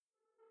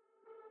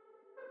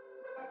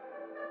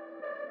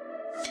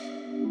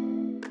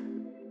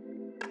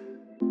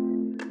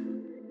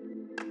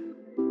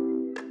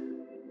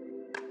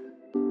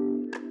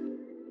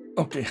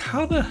Okay,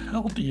 how the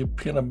hell do you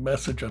pin a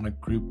message on a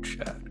group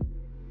chat?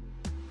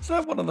 Is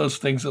that one of those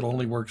things that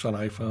only works on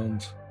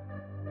iPhones?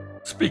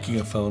 Speaking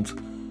of phones,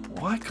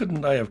 why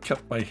couldn't I have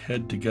kept my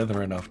head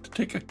together enough to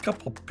take a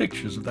couple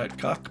pictures of that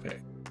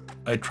cockpit?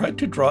 I tried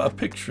to draw a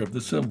picture of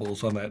the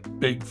symbols on that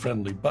big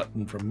friendly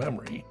button from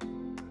memory,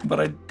 but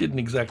I didn't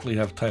exactly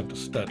have time to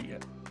study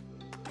it.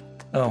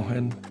 Oh,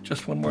 and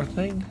just one more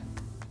thing.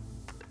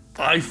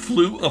 I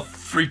flew a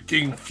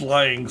freaking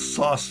flying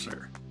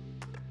saucer.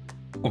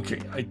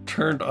 Okay, I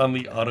turned on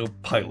the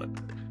autopilot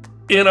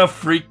in a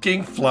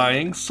freaking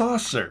flying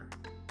saucer.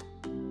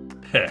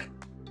 Heh,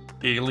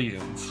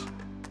 aliens.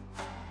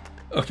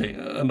 Okay,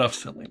 enough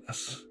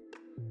silliness.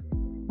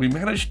 We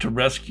managed to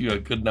rescue a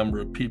good number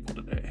of people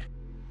today,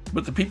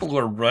 but the people who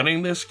are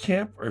running this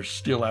camp are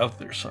still out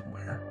there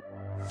somewhere.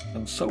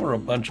 And so are a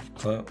bunch of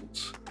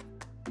clones.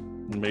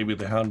 And maybe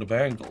the Hound of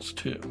Angles,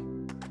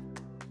 too.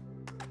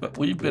 But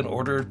we've been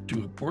ordered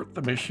to abort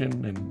the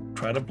mission and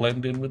try to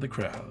blend in with the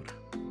crowd.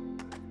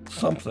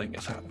 Something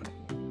is happening.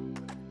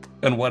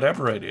 And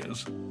whatever it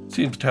is,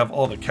 seems to have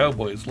all the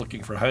cowboys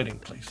looking for hiding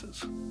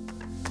places.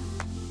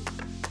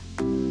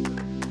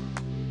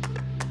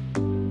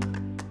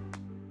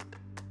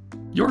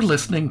 You're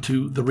listening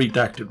to The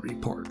Redacted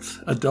Reports,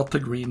 a Delta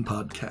Green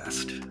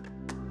podcast.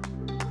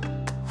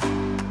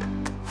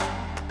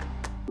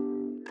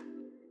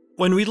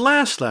 When we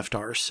last left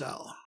our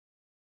cell,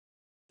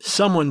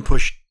 someone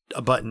pushed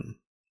a button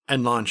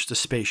and launched a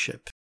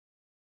spaceship.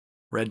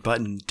 Red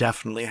button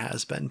definitely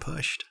has been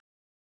pushed.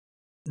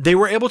 They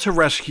were able to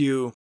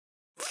rescue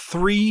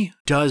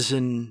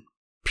 36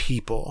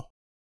 people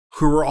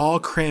who were all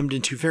crammed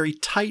into very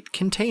tight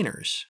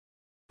containers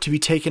to be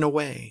taken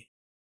away.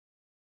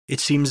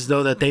 It seems,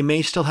 though, that they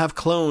may still have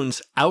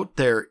clones out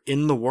there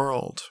in the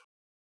world.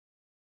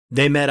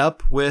 They met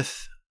up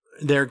with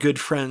their good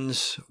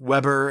friends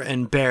Weber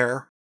and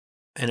Bear,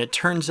 and it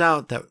turns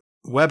out that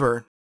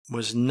Weber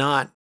was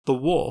not the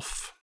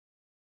wolf.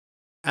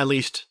 At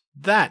least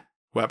that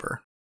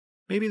Weber.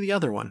 Maybe the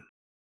other one.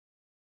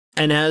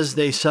 And as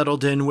they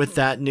settled in with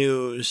that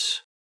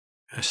news,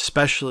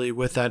 especially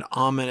with that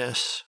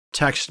ominous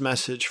text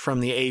message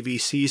from the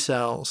ABC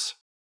cells,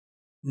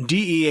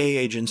 DEA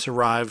agents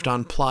arrived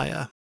on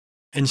Playa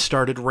and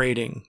started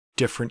raiding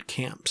different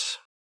camps.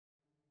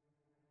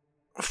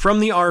 From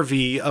the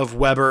RV of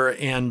Weber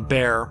and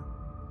Bear,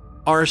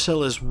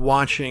 Arcel is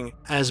watching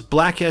as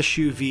black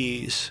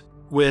SUVs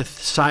with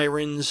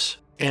sirens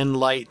and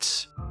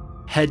lights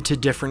head to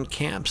different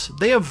camps.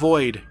 They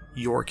avoid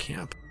your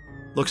camp.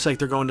 Looks like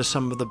they're going to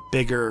some of the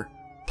bigger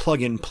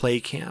plug-and-play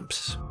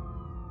camps.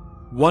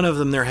 One of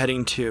them they're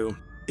heading to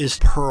is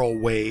Pearl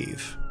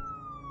Wave,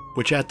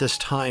 which at this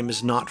time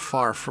is not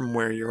far from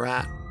where you're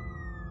at.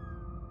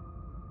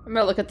 I'm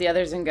gonna look at the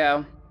others and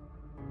go,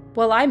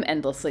 well, I'm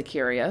endlessly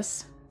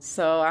curious,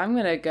 so I'm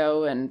gonna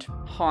go and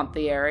haunt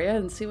the area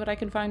and see what I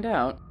can find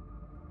out.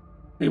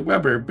 Hey,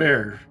 Weber,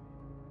 Bear,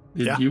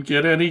 did you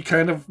get any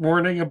kind of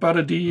warning about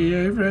a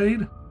DEA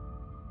raid?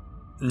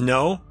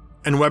 No.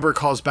 And Weber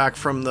calls back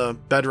from the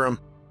bedroom,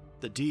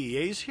 the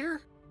DEA's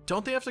here?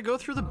 Don't they have to go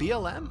through the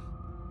BLM?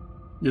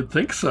 You'd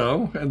think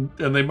so, and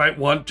they might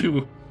want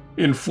to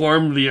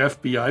inform the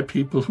FBI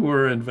people who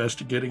are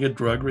investigating a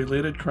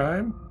drug-related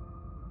crime?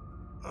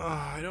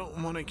 I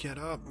don't want to get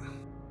up.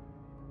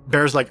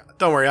 Bear's like,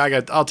 don't worry,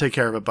 I'll take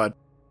care of it, bud.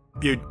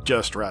 You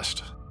just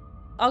rest.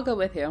 I'll go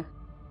with you.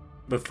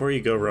 Before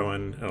you go,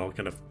 Rowan, and I'll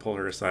kind of pull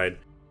her aside,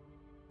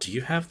 do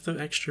you have the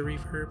extra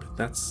reverb?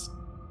 That's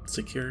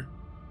secure?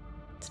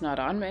 It's not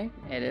on me.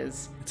 It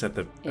is. It's at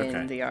the... Okay.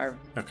 In the RV.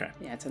 Okay.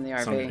 Yeah, it's in the RV.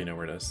 As long as we know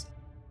where it is.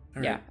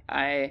 All yeah,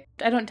 right.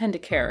 I don't tend to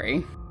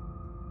carry.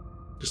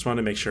 Just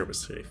wanted to make sure it was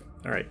safe.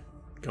 All right,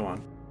 go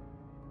on.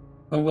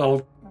 Oh,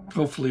 well,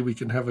 hopefully we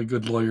can have a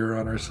good lawyer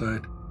on our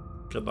side.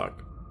 Good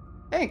luck.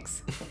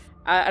 Thanks.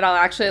 And I'll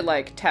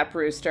actually, tap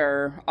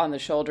Rooster on the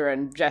shoulder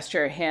and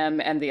gesture him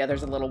and the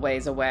others a little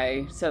ways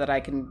away so that I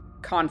can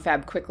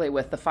confab quickly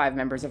with the 5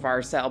 members of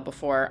our cell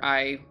before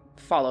I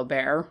follow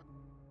Bear.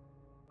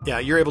 Yeah,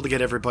 you're able to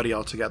get everybody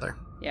all together.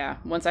 Yeah,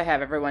 once I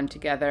have everyone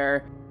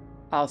together,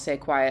 I'll say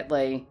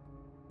quietly,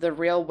 the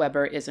real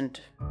Weber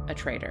isn't a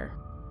traitor.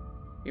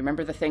 You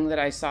remember the thing that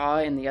I saw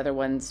in the other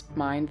one's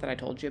mind that I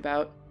told you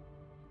about?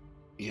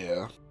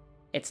 Yeah.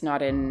 It's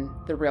not in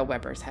the real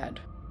Weber's head.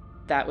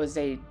 That was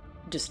a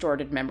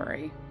distorted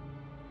memory.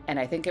 And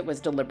I think it was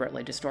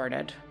deliberately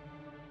distorted.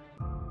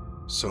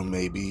 So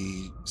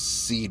maybe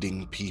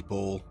seeding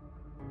people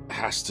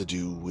has to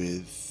do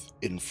with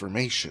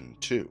information,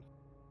 too.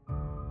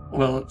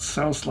 Well, it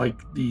sounds like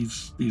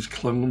these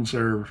clones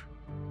are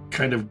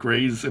kind of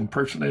Greys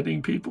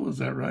impersonating people, is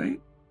that right?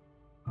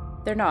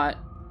 They're not.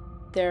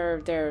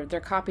 They're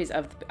copies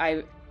of...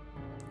 I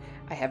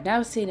have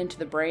now seen into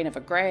the brain of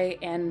a Grey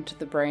and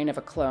the brain of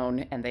a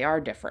clone, and they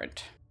are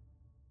different.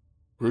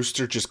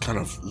 Rooster just kind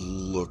of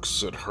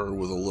looks at her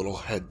with a little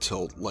head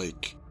tilt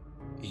like,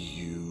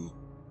 you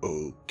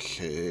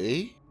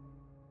okay?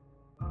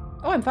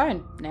 Oh, I'm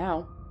fine,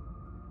 now.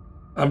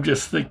 I'm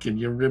just thinking,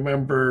 you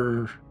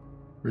remember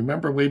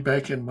way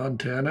back in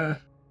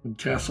Montana When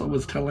Castle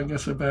was telling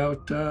us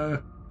about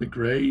the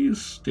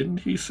Greys, didn't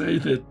he say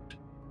that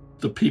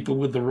the people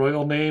with the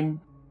royal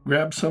name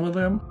grabbed some of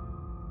them?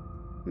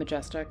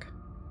 Majestic.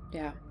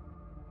 Yeah.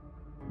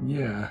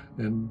 Yeah,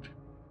 and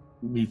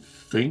we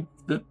think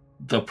that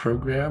the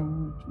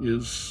program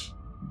is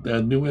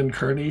the new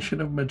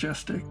incarnation of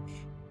Majestic.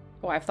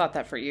 Oh, I've thought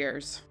that for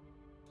years.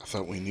 I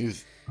thought we knew.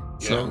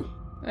 So,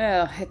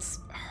 Well, it's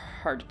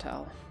hard to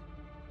tell.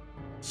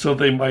 So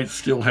they might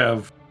still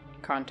have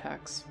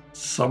Contacts.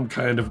 some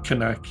kind of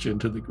connection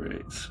to the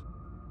Greys.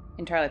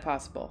 Entirely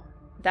possible.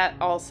 That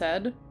all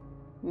said,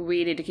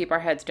 we need to keep our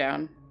heads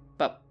down.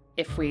 But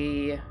if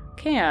we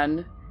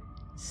can,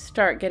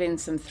 start getting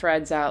some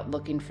threads out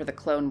looking for the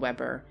clone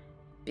Weber,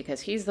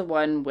 because he's the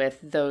one with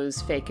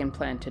those fake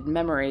implanted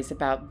memories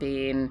about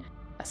being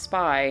a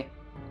spy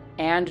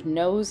and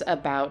knows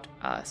about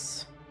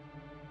us.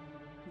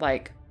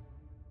 Like,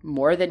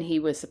 more than he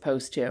was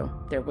supposed to.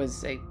 There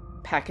was a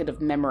packet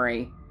of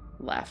memory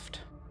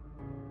left.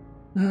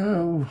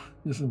 Oh,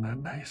 isn't that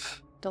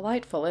nice?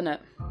 Delightful, isn't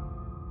it?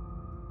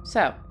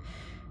 So,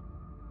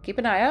 keep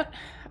an eye out.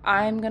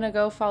 I'm gonna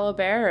go follow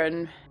Bear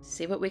and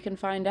see what we can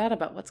find out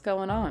about what's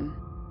going on.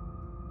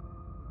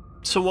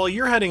 So while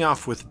you're heading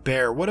off with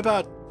Bear, what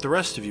about the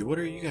rest of you? What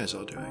are you guys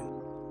all doing?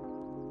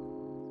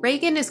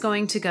 Reagan is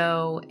going to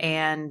go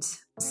and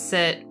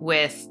sit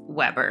with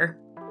Weber.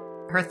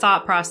 Her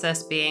thought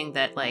process being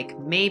that, like,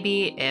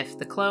 maybe if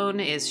the clone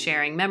is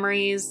sharing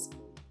memories,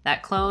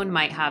 that clone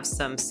might have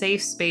some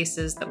safe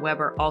spaces that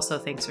Weber also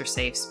thinks are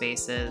safe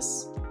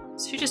spaces.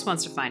 So she just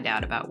wants to find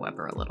out about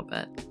Weber a little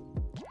bit.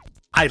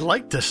 I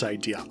like this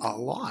idea a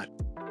lot.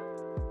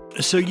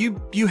 So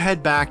you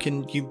head back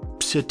and you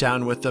sit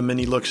down with him, and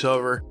he looks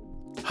over.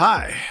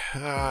 Hi,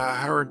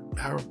 how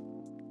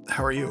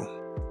are you?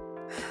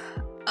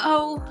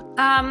 Oh,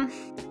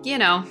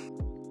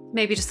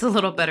 maybe just a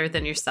little better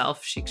than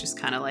yourself. She just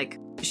kind of like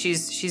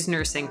she's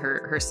nursing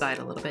her side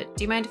a little bit.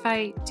 Do you mind if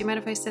I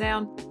sit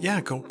down? Yeah,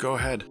 go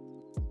ahead.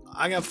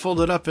 I got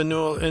folded up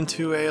into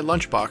a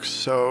lunchbox,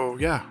 so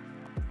yeah.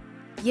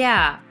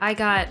 Yeah, I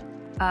got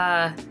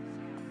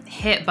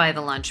hit by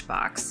the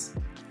lunchbox.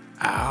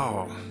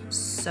 Ow.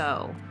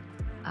 So,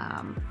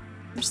 I'm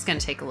just gonna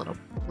take a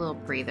little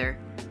breather.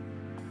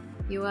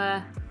 You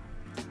well,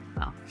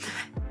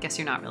 guess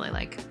you're not really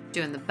like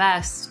doing the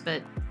best,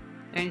 but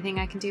anything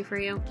I can do for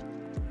you?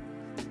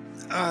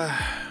 I'm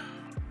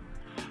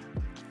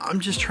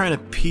just trying to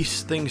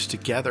piece things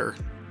together.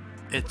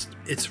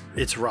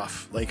 It's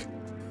rough. Like,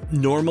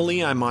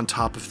 normally I'm on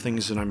top of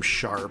things and I'm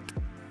sharp.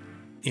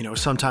 You know,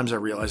 sometimes I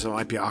realize I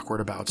might be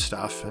awkward about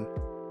stuff, and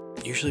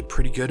usually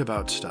pretty good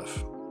about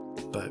stuff.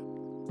 But,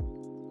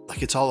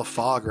 like, it's all a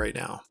fog right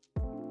now.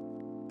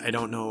 I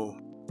don't know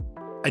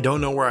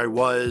where I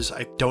was.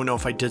 I don't know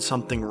if I did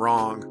something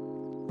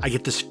wrong. I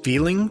get this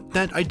feeling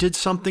that I did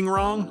something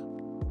wrong,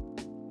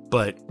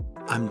 but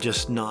I'm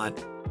just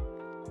not.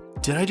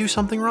 Did I do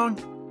something wrong?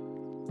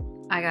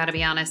 I gotta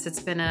be honest, it's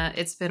been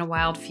a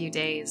wild few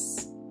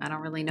days. I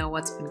don't really know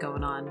what's been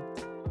going on.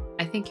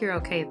 I think you're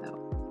okay though.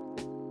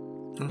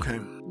 Okay.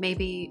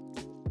 Maybe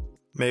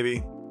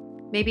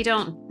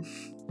don't.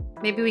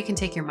 Maybe we can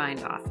take your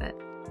mind off it.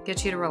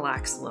 Get you to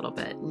relax a little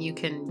bit, and you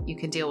can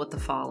deal with the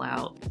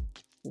fallout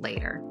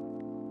later.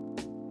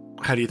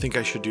 How do you think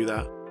I should do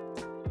that?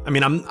 I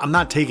mean, I'm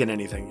not taking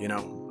anything, you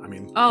know. I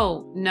mean.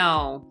 Oh,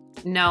 no.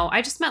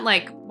 I just meant,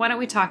 like, why don't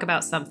we talk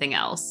about something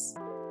else?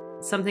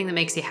 Something that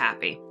makes you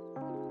happy.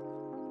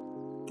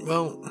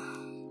 Well,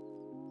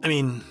 I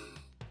mean,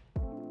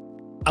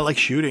 I like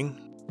shooting.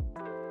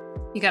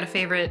 You got a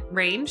favorite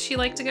range you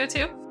like to go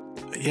to?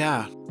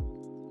 Yeah.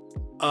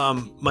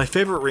 My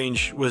favorite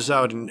range was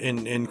out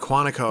in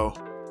Quantico.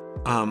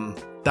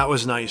 That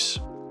was nice.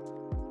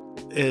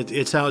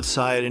 It's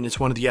outside, and it's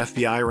one of the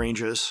FBI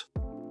ranges.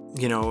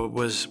 You know, it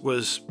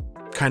was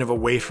kind of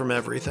away from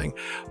everything.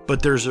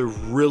 But there's a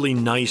really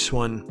nice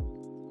one.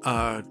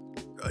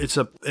 It's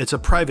a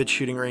private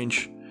shooting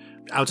range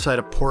outside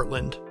of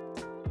Portland.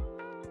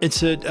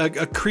 It's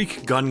a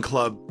Creek gun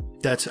club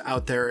that's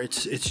out there.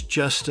 It's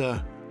just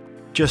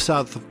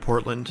south of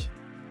Portland.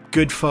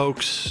 Good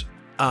folks.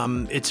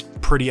 It's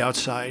pretty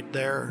outside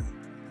there.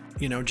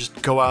 You know,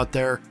 just go out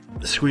there,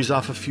 squeeze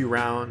off a few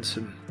rounds,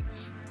 and,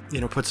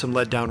 you know, put some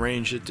lead down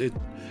range.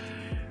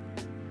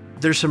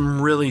 There's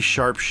some really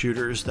sharp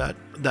shooters that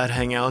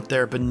hang out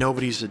there, but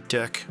nobody's a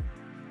dick.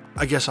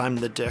 I guess I'm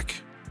the dick.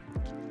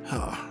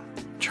 Oh,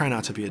 try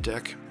not to be a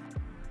dick.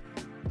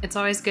 It's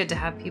always good to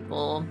have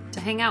people to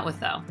hang out with,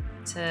 though,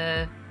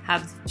 to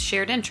have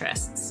shared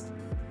interests.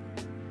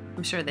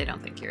 I'm sure they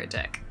don't think you're a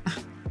dick.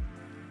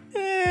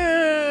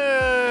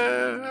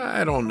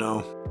 I don't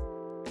know.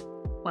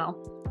 Well,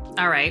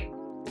 all right.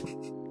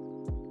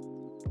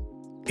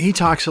 He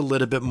talks a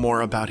little bit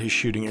more about his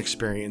shooting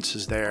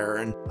experiences there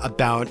and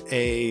about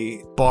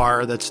a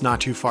bar that's not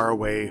too far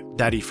away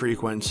that he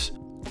frequents.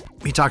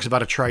 He talks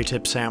about a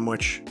tri-tip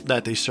sandwich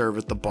that they serve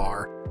at the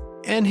bar.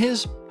 And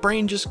his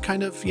brain just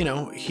kind of, you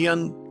know,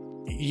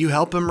 you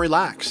help him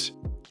relax.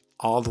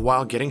 All the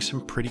while getting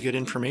some pretty good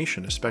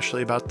information,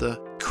 especially about the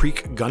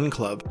Creek Gun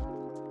Club.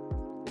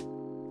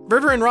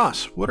 River and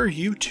Ross, what are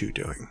you two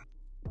doing?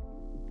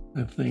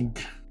 I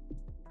think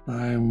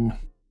I'm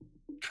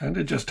kind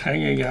of just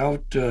hanging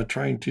out,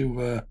 trying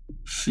to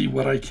see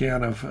what I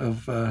can of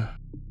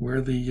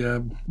where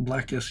the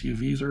black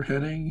SUVs are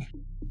heading.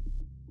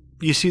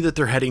 You see that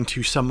they're heading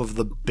to some of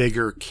the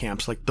bigger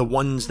camps, like the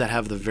ones that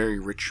have the very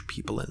rich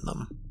people in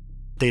them.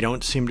 They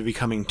don't seem to be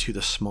coming to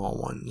the small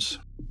ones.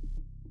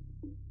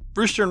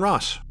 Rooster and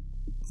Ross,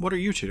 what are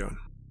you two doing?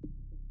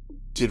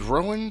 Did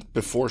Rowan,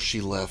 before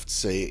she left,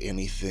 say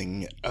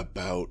anything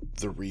about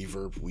the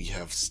reverb we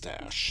have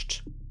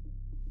stashed?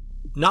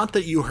 Not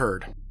that you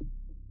heard.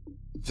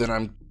 Then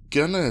I'm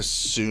gonna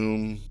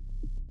assume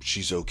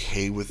she's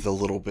okay with the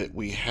little bit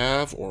we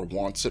have, or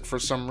wants it for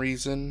some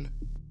reason.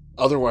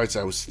 Otherwise,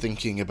 I was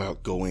thinking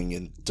about going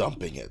and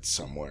dumping it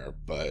somewhere,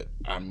 but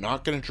I'm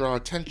not gonna draw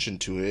attention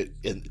to it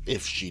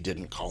if she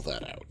didn't call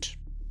that out.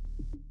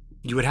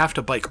 You would have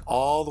to bike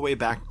all the way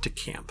back to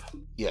camp.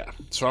 Yeah,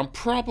 so I'm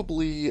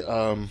probably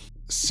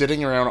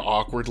sitting around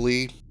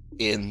awkwardly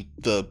in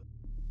the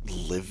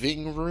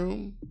living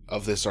room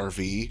of this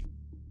RV,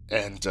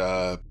 and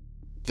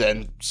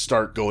then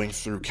start going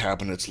through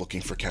cabinets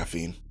looking for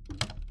caffeine.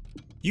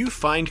 You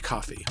find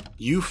coffee.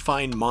 You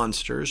find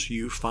Monsters.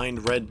 You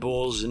find Red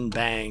Bulls and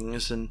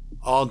Bangs and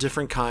all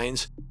different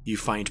kinds. You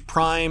find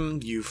Prime.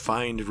 You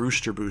find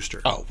Rooster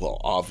Booster. Oh, well,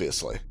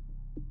 obviously.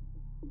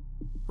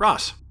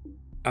 Ross.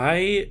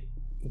 I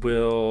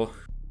will,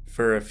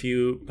 for a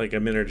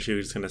minute or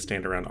two, just going to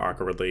stand around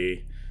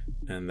awkwardly,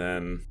 and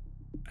then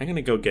I'm going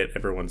to go get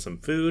everyone some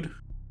food.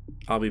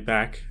 I'll be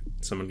back.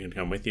 Someone can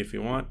come with you if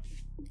you want.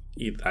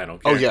 I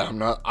don't care. Oh yeah,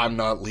 I'm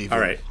not leaving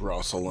All right.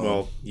 Ross alone.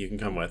 Well, you can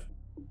come with.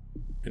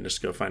 And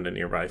just go find a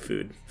nearby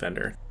food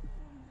vendor.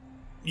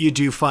 You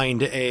do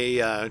find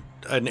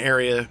an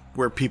area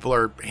where people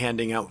are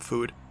handing out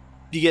food.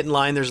 You get in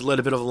line, there's a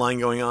little bit of a line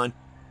going on.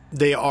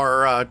 They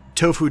are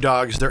tofu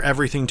dogs. They're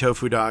everything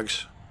tofu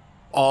dogs.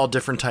 All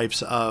different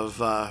types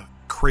of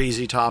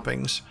crazy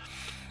toppings.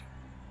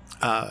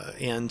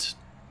 And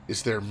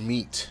is there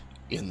meat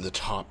in the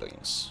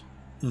toppings?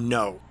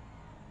 no.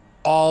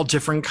 All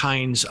different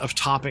kinds of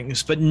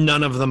toppings, but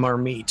none of them are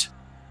meat.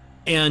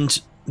 And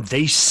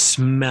they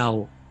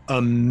smell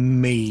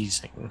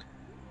amazing,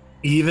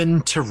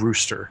 even to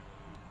Rooster.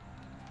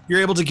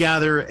 You're able to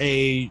gather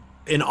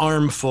an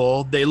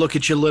armful. They look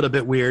at you a little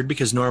bit weird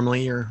because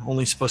normally you're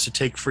only supposed to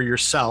take for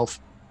yourself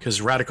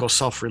because radical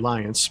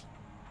self-reliance.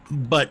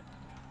 But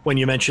when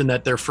you mention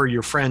that they're for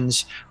your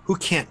friends who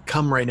can't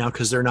come right now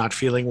because they're not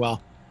feeling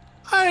well,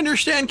 I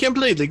understand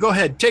completely. Go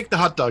ahead, take the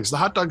hot dogs. The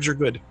hot dogs are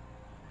good.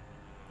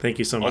 Thank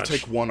you so much. I'll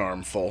take one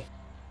armful.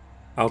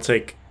 I'll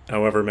take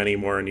however many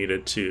more are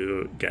needed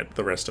to get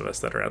the rest of us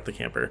that are at the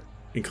camper,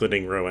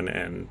 including Rowan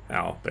and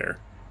Al Bear.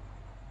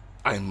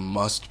 I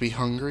must be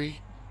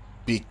hungry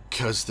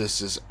because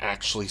this is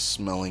actually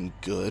smelling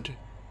good,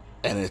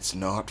 and it's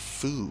not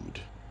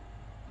food.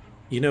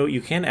 You know,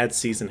 you can add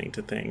seasoning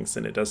to things,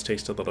 and it does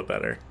taste a little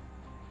better.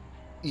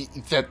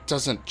 That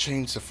doesn't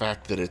change the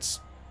fact that it's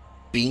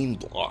bean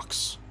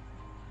blocks.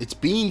 It's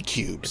bean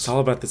cubes. It's all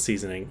about the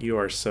seasoning.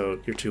 You're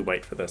too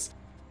white for this.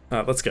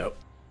 Let's go.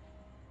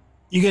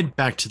 You get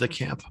back to the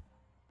camp.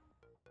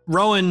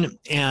 Rowan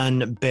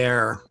and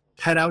Bear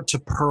head out to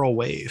Pearl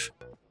Wave,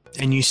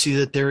 and you see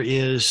that there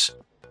is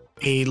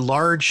a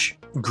large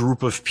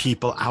group of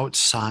people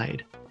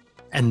outside,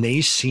 and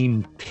they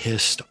seem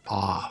pissed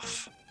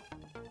off.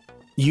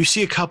 You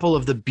see a couple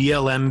of the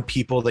BLM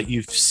people that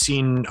you've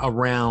seen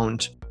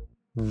around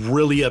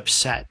really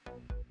upset,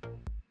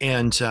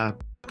 and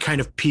kind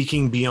of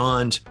peeking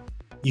beyond,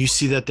 you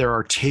see that there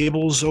are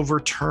tables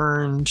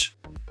overturned.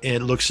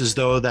 It looks as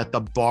though that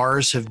the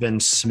bars have been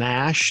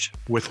smashed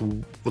with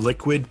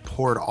liquid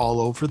poured all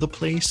over the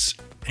place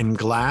and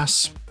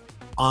glass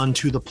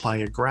onto the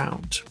playa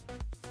ground.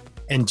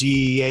 And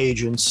DEA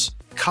agents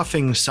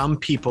cuffing some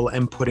people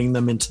and putting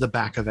them into the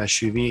back of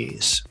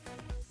SUVs.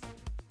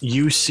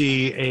 You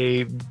see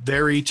a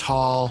very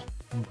tall,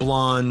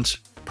 blonde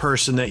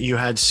person that you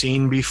had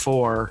seen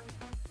before,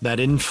 that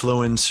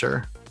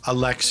influencer,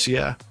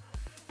 Alexia,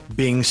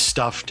 being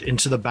stuffed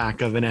into the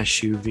back of an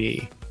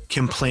SUV,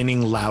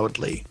 complaining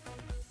loudly.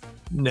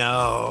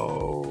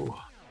 No.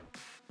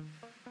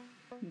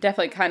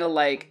 Definitely kind of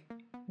like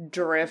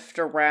drift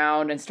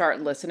around and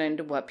start listening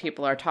to what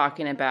people are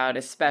talking about,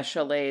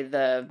 especially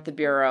the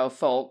Bureau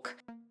folk,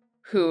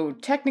 who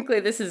technically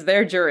this is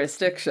their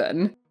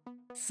jurisdiction.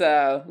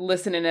 So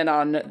listening in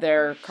on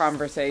their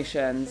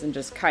conversations and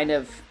just kind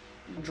of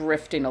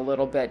drifting a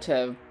little bit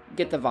to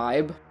get the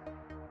vibe.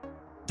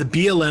 The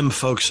BLM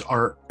folks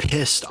are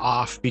pissed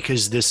off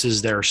because this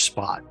is their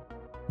spot.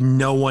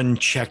 No one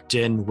checked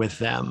in with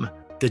them.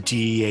 The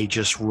DEA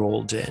just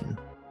rolled in.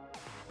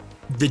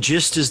 The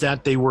gist is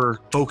that they were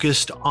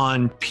focused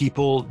on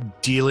people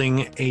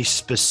dealing a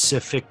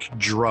specific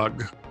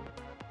drug.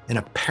 And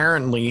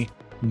apparently,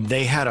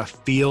 they had a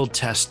field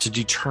test to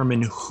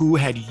determine who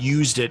had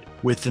used it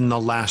within the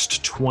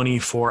last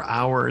 24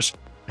 hours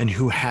and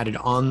who had it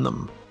on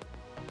them.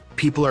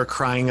 People are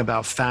crying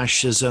about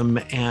fascism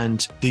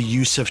and the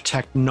use of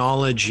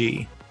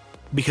technology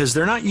because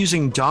they're not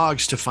using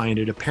dogs to find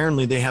it.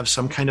 Apparently, they have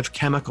some kind of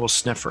chemical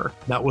sniffer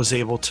that was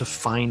able to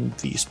find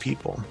these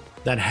people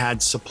that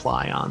had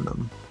supply on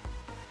them.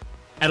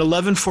 At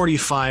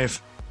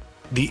 11:45,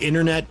 the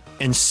internet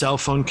and cell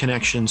phone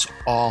connections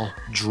all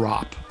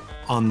drop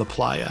on the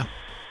playa.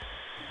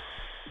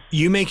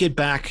 You make it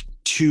back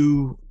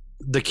to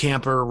the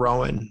camper,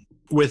 Rowan,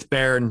 with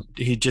Bear, and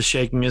he just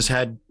shaking his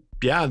head.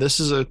 Yeah, this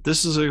is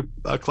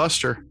a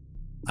cluster.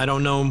 I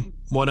don't know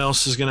what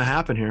else is going to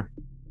happen here.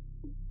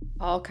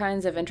 All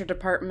kinds of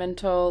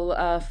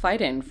interdepartmental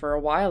fighting for a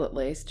while at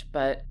least,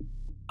 but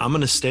I'm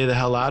going to stay the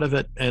hell out of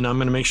it, and I'm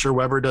going to make sure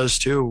Weber does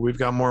too. We've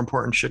got more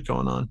important shit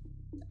going on.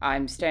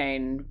 I'm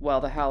staying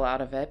well the hell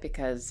out of it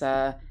because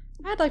I'd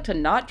like to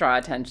not draw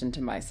attention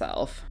to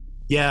myself.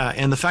 Yeah,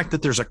 and the fact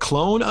that there's a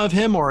clone of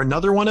him or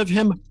another one of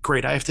him,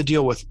 great. I have to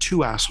deal with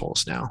two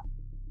assholes now,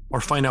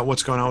 or find out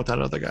what's going on with that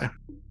other guy.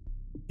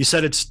 You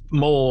said it's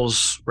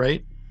moles,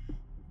 right?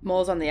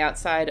 Moles on the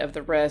outside of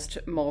the wrist,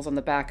 moles on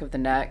the back of the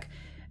neck.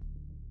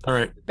 All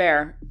right.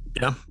 Bear.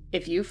 Yeah.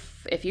 If you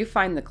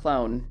find the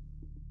clone,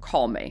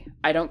 call me.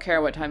 I don't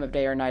care what time of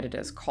day or night it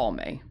is. Call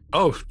me.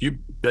 Oh, you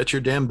bet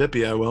your damn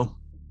bippy I will.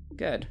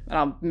 Good. And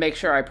I'll make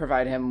sure I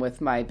provide him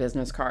with my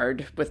business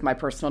card with my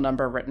personal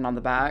number written on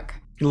the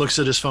back. He looks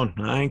at his phone.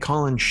 I ain't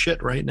calling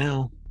shit right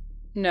now.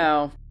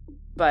 No,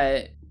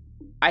 but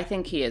I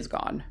think he is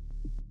gone.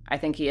 I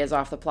think he is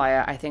off the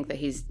playa. I think that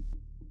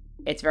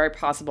it's very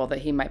possible that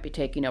he might be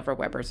taking over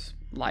Weber's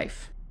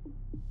life.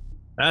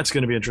 That's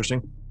going to be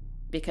interesting.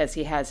 Because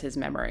he has his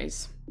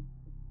memories.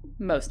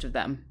 Most of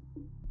them.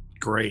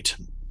 Great.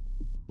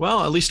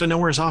 Well, at least I know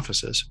where his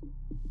office is.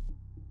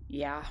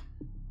 Yeah.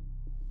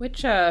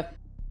 Which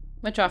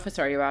office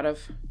are you out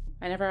of?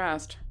 I never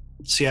asked.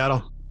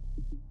 Seattle.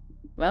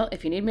 Well,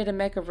 if you need me to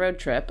make a road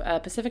trip,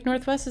 Pacific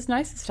Northwest is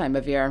nice this time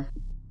of year.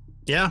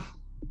 Yeah.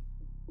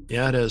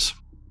 Yeah, it is.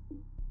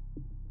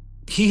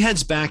 He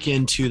heads back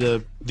into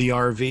the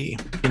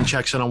RV and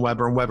checks in on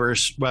Weber, and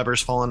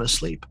Weber's fallen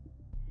asleep.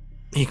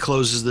 He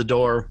closes the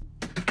door.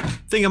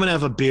 Think I'm going to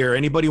have a beer.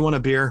 Anybody want a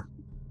beer?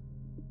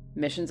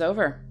 Mission's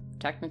over,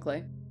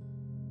 technically.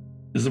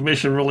 Is the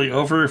mission really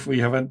over if we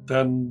haven't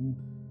done,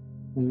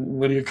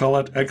 what do you call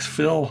it,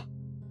 exfil?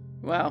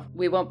 Well,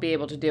 we won't be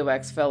able to do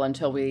exfil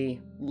until we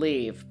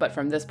leave, but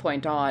from this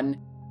point on,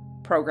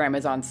 program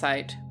is on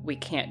site. We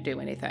can't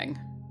do anything.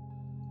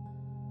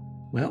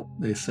 Well,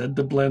 they said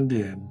to blend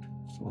in,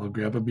 so I'll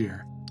grab a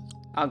beer.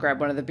 I'll grab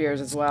one of the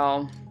beers as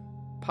well.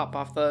 Pop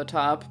off the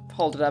top,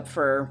 hold it up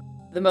for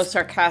the most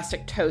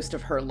sarcastic toast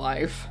of her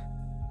life.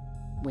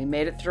 We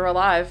made it through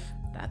alive.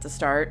 That's a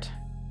start.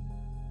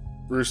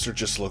 Rooster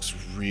just looks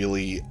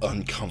really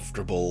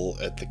uncomfortable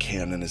at the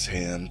can in his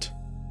hand,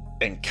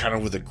 and kind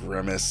of with a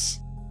grimace,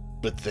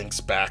 but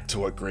thinks back to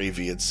what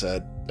Gravy had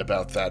said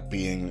about that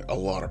being a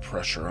lot of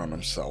pressure on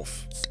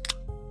himself.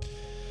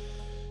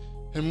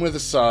 And with a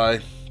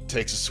sigh,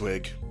 takes a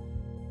swig,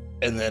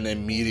 and then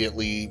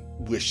immediately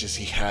wishes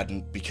he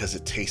hadn't because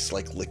it tastes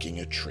like licking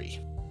a tree.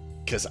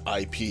 Because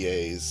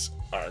IPAs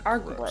are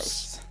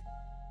gross.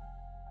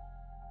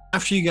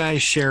 After you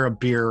guys share a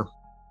beer,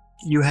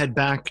 you head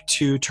back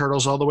to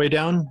Turtles All the Way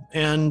Down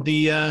and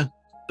the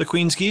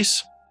Queen's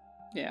Geese.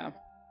 Yeah.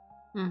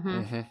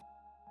 Mm-hmm.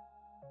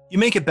 You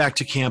make it back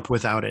to camp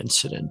without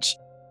incident.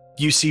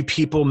 You see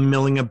people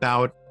milling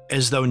about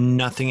as though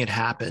nothing had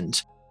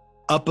happened.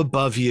 Up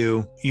above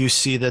you, you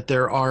see that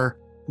there are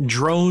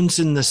drones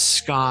in the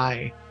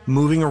sky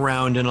moving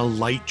around in a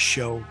light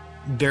show,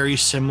 very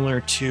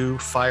similar to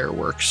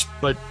fireworks,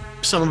 but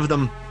some of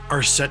them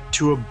are set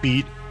to a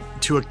beat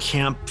to a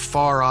camp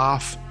far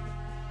off.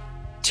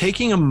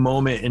 Taking a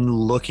moment and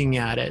looking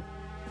at it,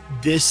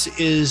 this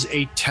is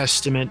a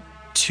testament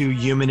to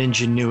human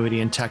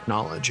ingenuity and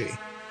technology.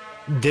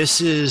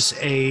 This is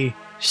a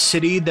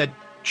city that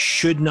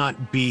should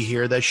not be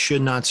here, that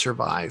should not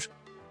survive.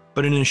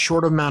 But in a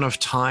short amount of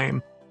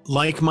time,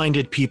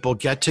 like-minded people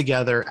get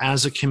together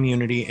as a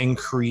community and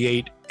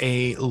create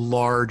a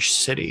large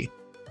city.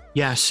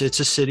 Yes, it's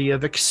a city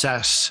of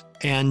excess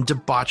and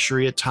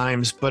debauchery at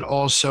times, but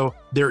also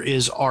there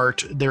is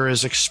art, there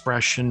is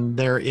expression,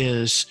 there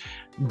is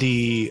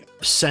the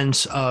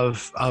sense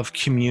of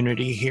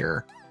community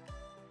here.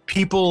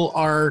 People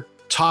are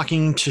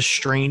talking to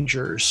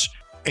strangers,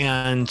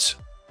 and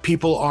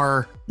people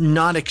are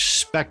not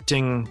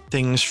expecting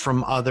things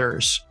from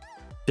others.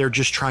 They're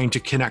just trying to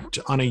connect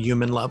on a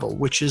human level,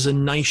 which is a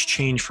nice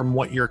change from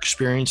what you're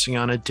experiencing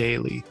on a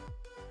daily.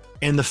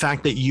 And the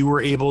fact that you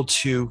were able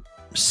to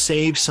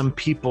save some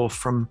people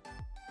from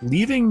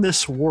leaving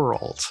this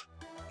world,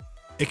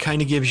 it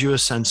kind of gives you a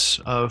sense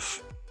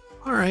of,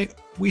 all right,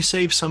 we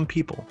saved some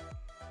people.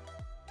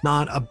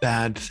 Not a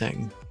bad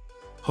thing.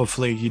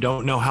 Hopefully you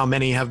don't know how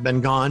many have been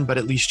gone, but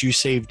at least you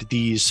saved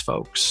these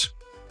folks.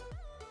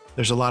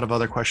 There's a lot of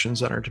other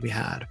questions that are to be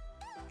had.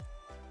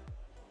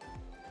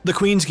 The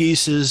Queen's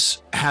Geese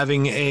is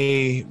having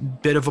a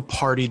bit of a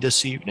party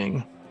this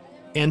evening,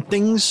 and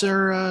things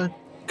are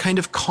kind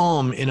of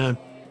calm in a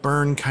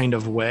Burn kind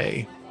of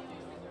way.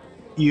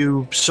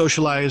 You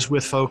socialize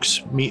with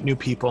folks, meet new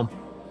people,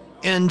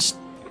 and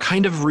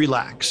kind of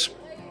relax.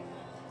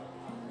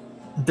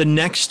 The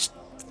next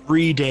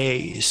 3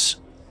 days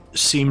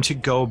seem to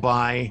go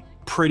by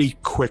pretty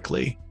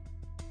quickly.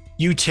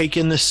 You take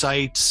in the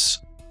sights,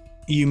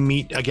 you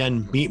meet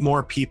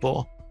more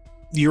people.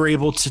 You're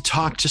able to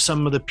talk to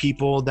some of the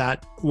people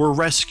that were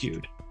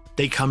rescued.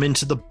 They come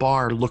into the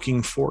bar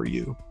looking for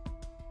you.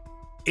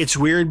 It's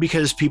weird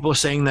because people are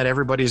saying that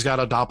everybody's got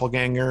a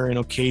doppelganger, and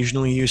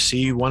occasionally you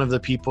see one of the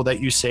people that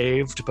you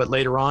saved, but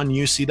later on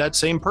you see that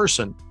same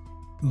person.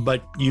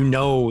 But you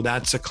know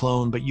that's a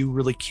clone, but you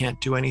really can't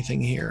do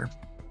anything here.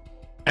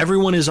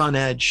 Everyone is on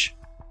edge.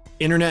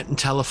 Internet and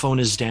telephone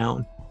is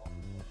down.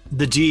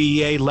 The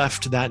DEA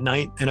left that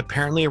night and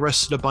apparently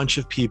arrested a bunch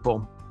of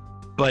people.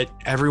 But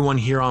everyone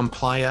here on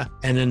Playa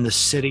and in the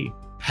city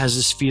has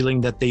this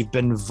feeling that they've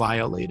been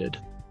violated.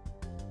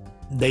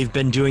 They've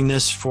been doing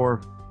this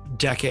for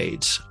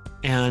decades,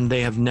 and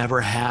they have never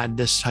had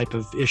this type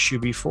of issue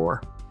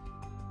before.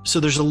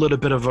 So there's a little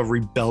bit of a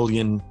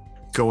rebellion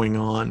going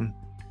on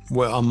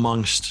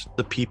amongst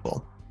the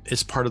people.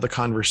 It's part of the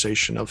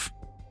conversation of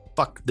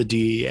fuck the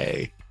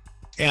DEA.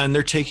 And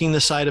they're taking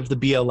the side of the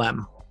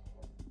BLM.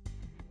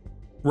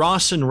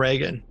 Ross and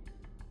Reagan,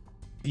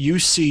 you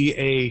see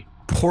a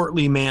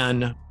portly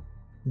man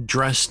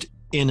dressed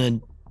in a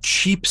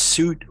cheap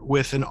suit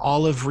with an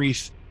olive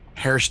wreath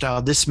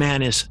hairstyle. This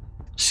man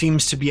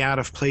seems to be out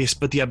of place,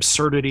 but the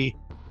absurdity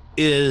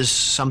is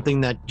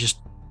something that just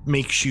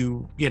makes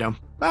you,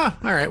 all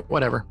right,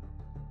 whatever.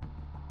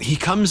 He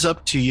comes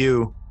up to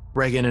you,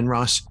 Reagan and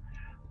Ross.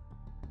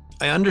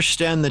 I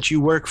understand that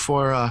you work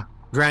for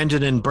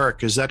Grandin and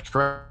Burke. Is that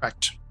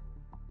correct?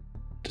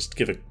 Just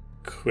give a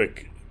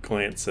quick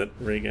glance at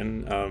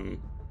Reagan.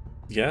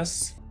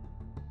 Yes?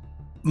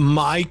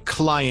 My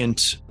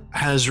client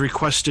has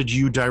requested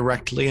you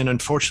directly, and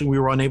unfortunately we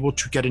were unable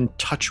to get in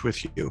touch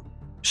with you.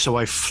 So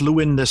I flew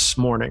in this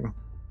morning.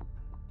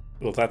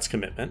 Well, that's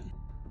commitment.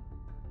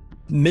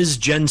 Ms.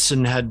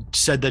 Jensen had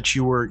said that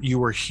you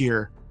were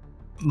here.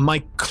 My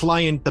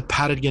client, the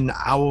Patagon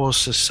Owl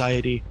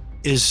Society,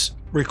 is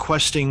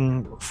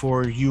requesting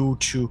for you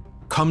to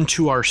come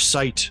to our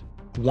site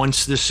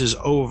once this is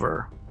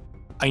over.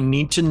 I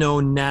need to know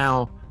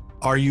now,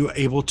 are you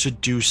able to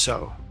do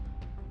so?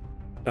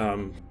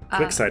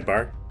 Quick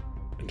sidebar.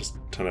 And just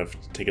kind of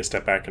take a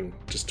step back and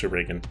just to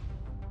Reagan.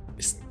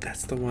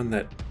 That's the one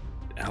that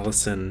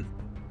Allison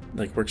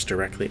works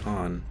directly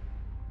on,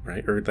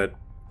 right? Or that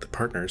the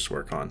partners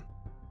work on.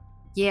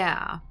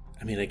 Yeah.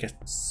 I mean, I guess.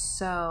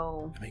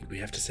 So. I mean, we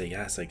have to say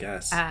yes, I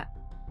guess.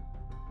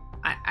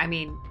 I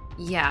mean,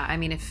 yeah. I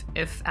mean,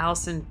 if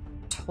Allison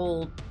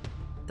told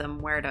them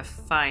where to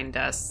find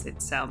us,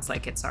 it sounds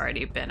like it's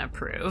already been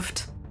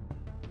approved.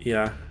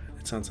 Yeah,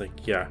 it sounds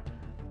like, yeah.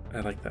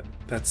 I like that.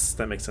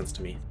 That makes sense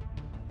to me.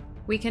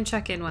 We can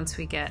check in once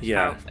we get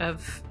out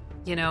of,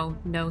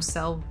 no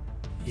cell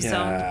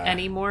zone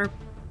anymore,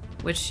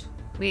 which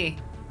we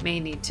may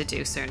need to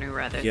do sooner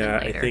rather than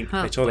later. Yeah, I think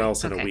I told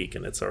Allison a week,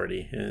 and it's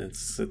already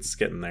it's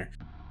getting there.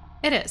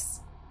 It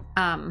is.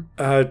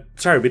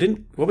 Sorry, we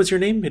didn't. What was your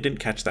name? I didn't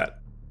catch that.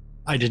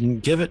 I didn't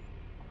give it.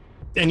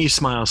 And he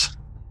smiles.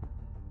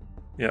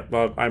 Yeah,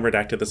 well, I'm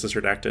redacted. This is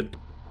redacted.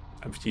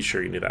 I'm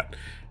sure you knew that.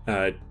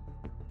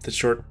 The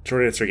short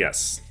answer,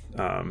 yes.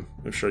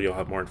 I'm sure you'll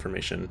have more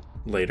information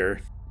later.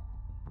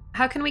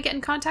 How can we get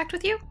in contact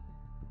with you?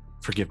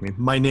 Forgive me.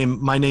 My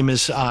name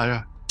is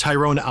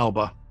Tyrone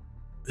Alba.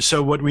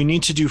 So what we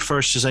need to do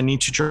first is I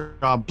need to draw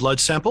a blood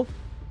sample.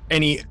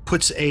 And he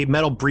puts a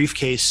metal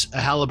briefcase, a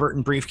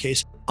Halliburton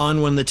briefcase,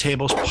 on one of the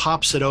tables,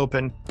 pops it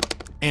open,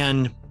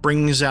 and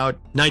brings out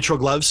nitrile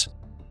gloves.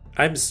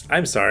 I'm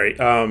sorry.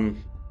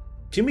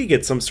 Can we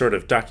get some sort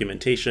of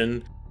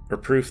documentation or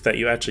proof that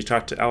you actually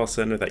talked to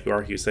Allison, or that you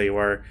are who you say you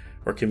are?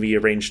 Or can we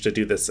arrange to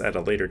do this at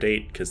a later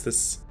date?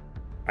 Because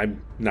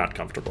I'm not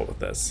comfortable with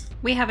this.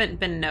 We haven't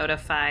been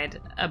notified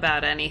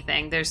about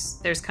anything.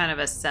 There's kind of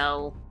a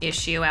cell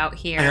issue out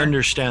here. I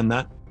understand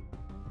that.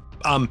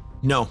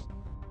 No.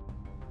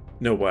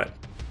 No what?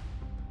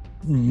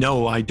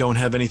 No, I don't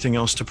have anything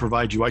else to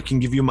provide you. I can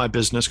give you my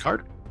business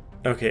card.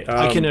 Okay.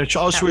 I can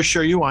also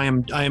assure you I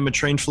am a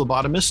trained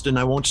phlebotomist, and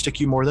I won't stick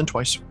you more than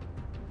twice.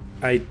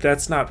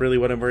 That's not really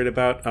what I'm worried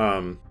about.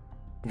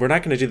 We're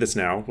not going to do this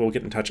now. We'll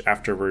get in touch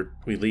after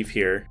we leave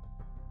here.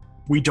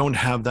 We don't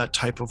have that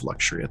type of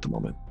luxury at the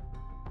moment.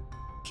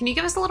 Can you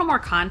give us a little more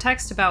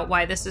context about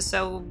why this is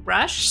so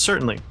rushed?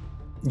 Certainly.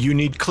 You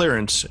need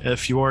clearance.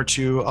 If you are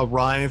to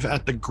arrive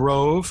at the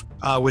Grove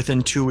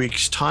within 2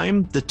 weeks'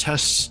 time, the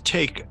tests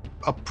take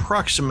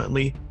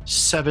approximately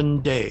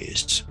 7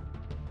 days.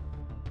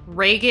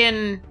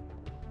 Reagan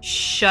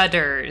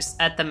shudders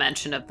at the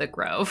mention of the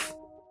Grove.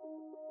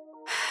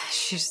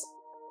 She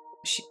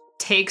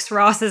takes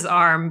Ross's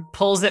arm,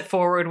 pulls it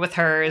forward with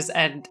hers,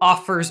 and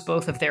offers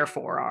both of their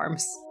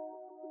forearms.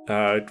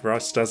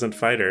 Ross doesn't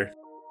fight her.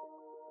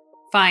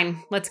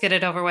 Fine, let's get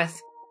it over with.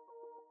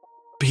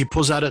 He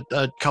pulls out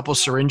a couple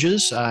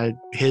syringes.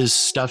 His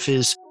stuff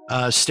is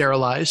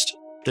sterilized.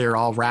 They're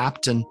all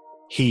wrapped, and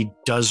he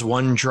does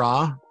one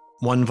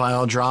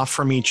vial draw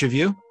from each of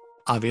you,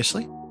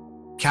 obviously.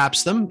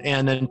 caps them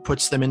and then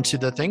puts them into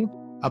the thing,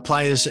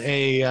 applies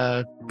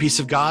a piece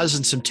of gauze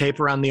and some tape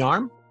around the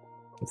arm.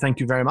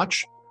 Thank you very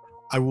much.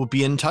 I will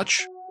be in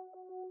touch.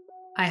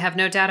 I have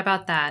no doubt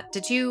about that.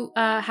 Did you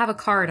have a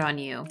card on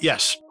you?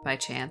 Yes. By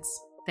chance?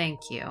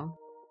 Thank you.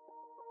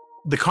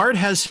 The card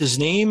has his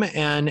name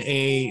and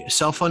a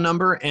cell phone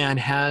number and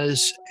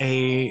has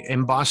a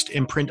embossed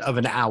imprint of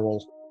an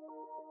owl.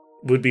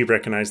 Would we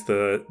recognize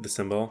the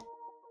symbol?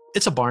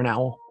 It's a barn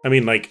owl. I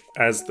mean, like,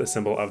 as the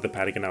symbol of the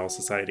Patagon Owl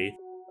Society.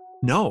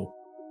 No.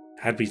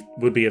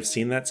 Would we have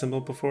seen that symbol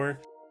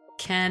before?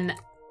 Can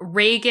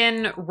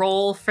Reagan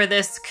roll for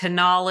this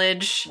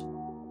knowledge?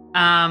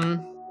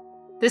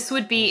 This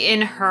would be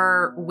in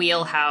her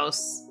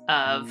wheelhouse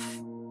of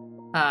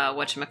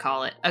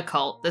whatchamacallit,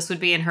 occult. This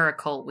would be in her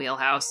occult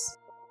wheelhouse.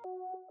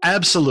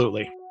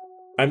 Absolutely.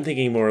 I'm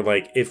thinking more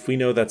like, if we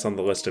know that's on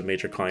the list of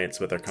major clients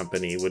with our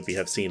company, would we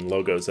have seen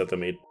logos of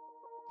the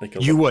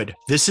You would.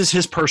 This is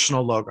his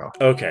personal logo.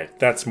 Okay,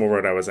 that's more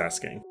what I was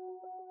asking.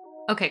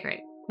 Okay,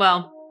 great.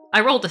 Well,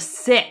 I rolled a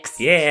 6.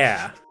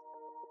 Yeah!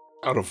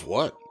 Out of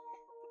what?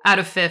 Out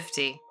of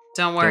 50.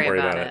 Don't worry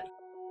about it.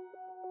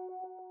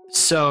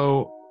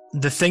 So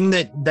the thing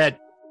that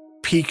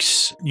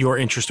piques your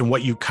interest and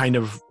what you kind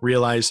of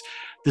realize,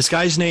 this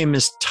guy's name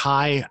is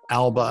Ty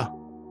Alba.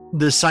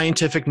 The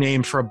scientific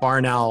name for a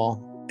barn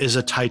owl is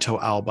a Tyto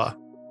alba.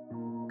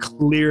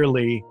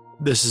 Clearly,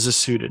 this is a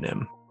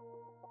pseudonym.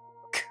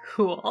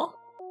 Cool.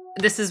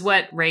 This is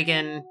what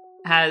Reagan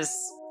has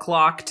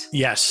clocked.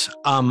 Yes.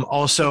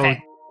 Also,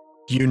 Okay.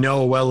 You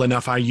know well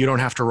enough, you don't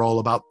have to roll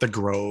about the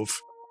Grove.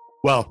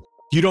 Well,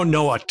 you don't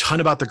know a ton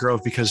about the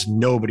Grove because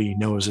nobody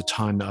knows a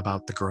ton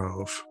about the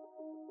Grove.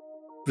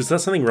 Is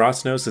that something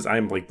Ross knows? Because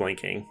I'm like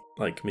blanking,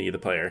 like me, the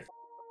player.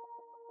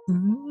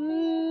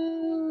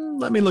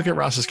 Let me look at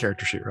Ross's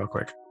character sheet real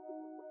quick.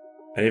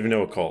 I didn't even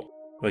know occult.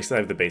 At least I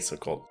have the base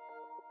occult.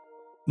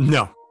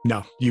 No,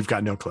 you've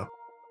got no clue.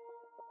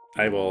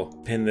 I will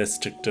pin this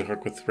to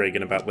talk with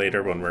Reagan about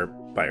later when we're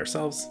by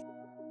ourselves.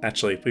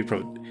 Actually,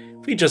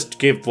 we just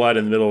gave blood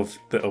in the middle of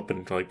the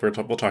open. Like we'll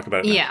talk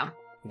about it now. Yeah.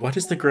 What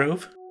is the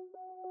Grove?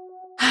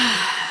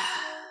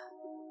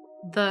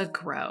 The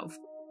Grove.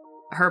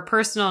 Her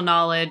personal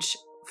knowledge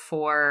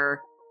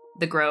for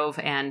the Grove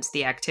and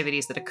the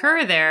activities that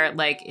occur there,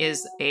 like,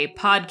 is a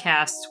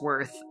podcast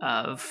worth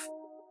of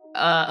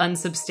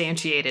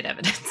unsubstantiated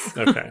evidence.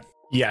 Okay.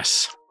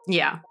 Yes.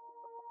 Yeah.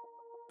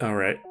 All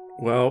right.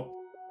 Well,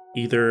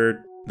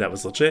 either that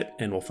was legit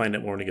and we'll find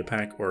out more when we get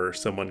back, or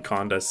someone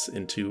conned us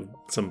into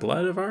some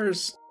blood of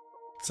ours.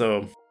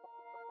 So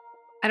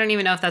I don't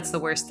even know if that's the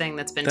worst thing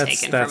that's been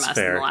taken from us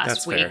fair. in the last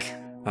That's week.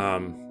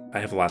 Fair. I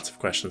have lots of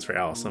questions for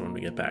Allison when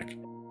we get back,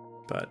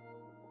 but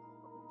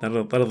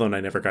let alone I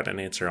never got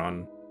an answer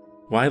on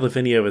why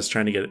Lavinia was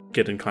trying to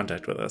get in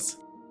contact with us.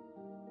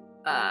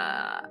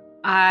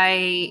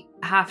 I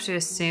have to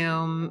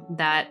assume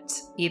that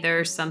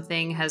either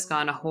something has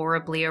gone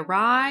horribly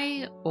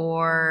awry,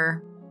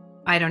 or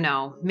I don't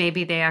know,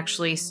 maybe they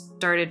actually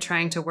started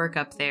trying to work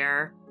up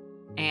there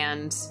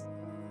and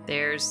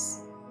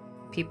there's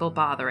people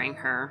bothering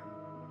her.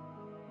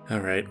 All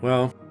right,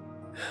 well,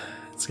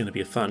 it's going to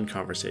be a fun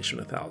conversation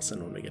with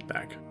Allison when we get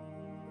back.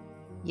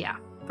 Yeah,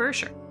 for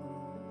sure.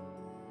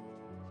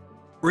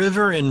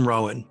 River and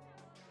Rowan,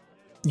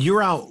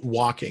 you're out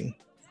walking,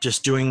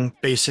 just doing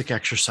basic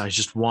exercise,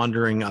 just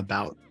wandering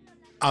about,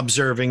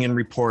 observing and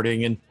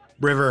reporting. And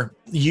River,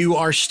 you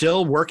are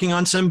still working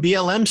on some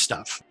BLM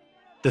stuff.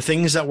 The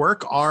things that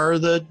work are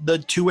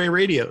the two-way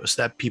radios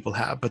that people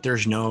have, but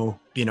there's no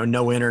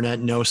internet,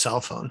 no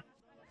cell phone.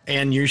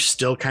 And you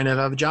still kind of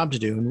have a job to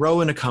do. And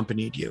Rowan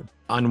accompanied you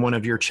on one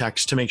of your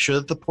checks to make sure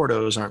that the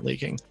portos aren't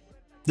leaking.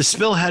 The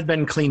spill had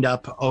been cleaned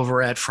up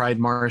over at Fried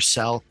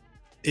Marcel.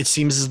 It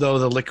seems as though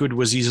the liquid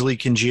was easily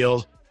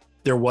congealed.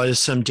 There was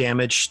some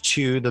damage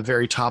to the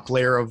very top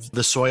layer of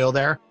the soil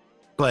there,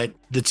 but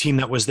the team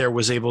that was there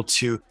was able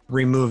to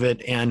remove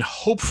it, and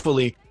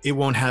hopefully it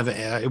won't have,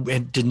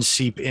 it didn't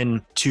seep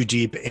in too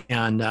deep,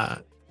 and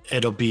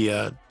it'll be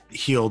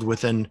healed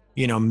within,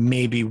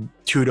 maybe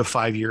 2 to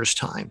 5 years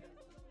time,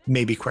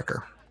 maybe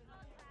quicker.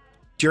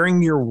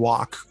 During your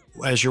walk,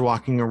 as you're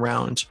walking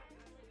around,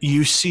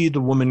 you see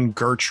the woman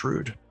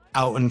Gertrude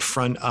out in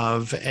front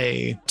of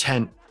a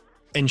tent,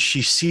 and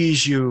she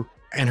sees you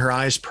and her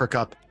eyes perk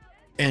up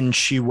and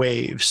she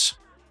waves.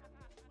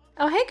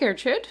 Oh, hey,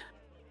 Gertrude.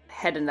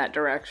 Head in that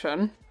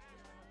direction.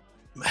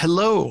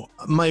 Hello,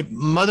 my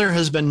mother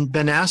has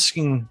been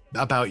asking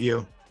about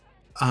you.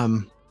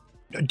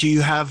 Do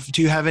you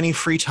have any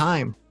free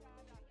time?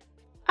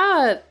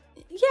 Yeah,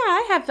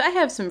 I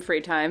have some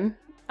free time.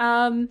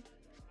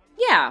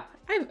 Yeah,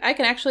 I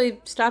can actually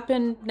stop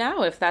in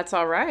now if that's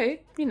all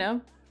right.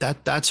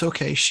 That's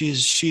okay.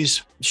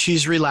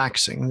 She's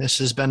relaxing. This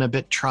has been a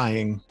bit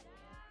trying.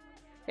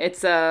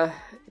 It's a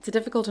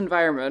difficult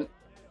environment.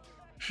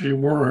 She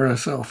wore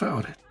herself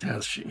out,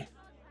 has she?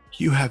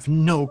 You have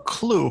no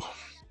clue.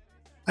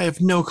 I have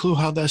no clue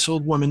how this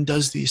old woman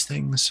does these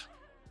things.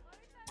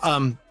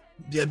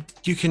 Yeah,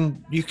 you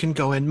can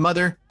go in.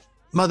 Mother,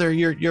 Mother,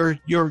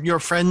 your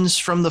friends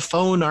from the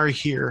phone are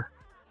here.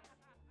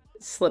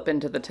 Slip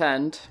into the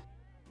tent.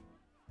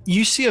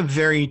 You see a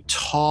very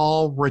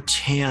tall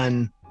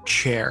rattan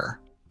chair,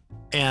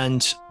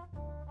 and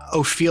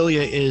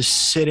Ophelia is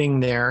sitting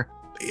there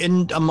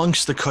in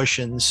amongst the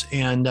cushions,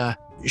 and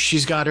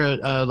she's got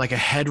a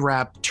head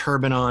wrap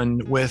turban on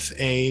with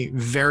a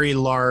very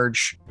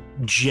large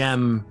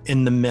gem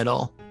in the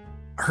middle.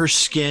 Her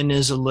skin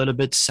is a little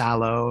bit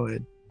sallow.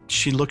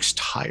 She looks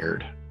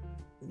tired.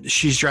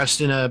 She's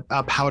dressed in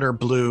a powder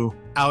blue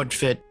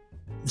outfit,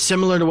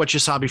 similar to what you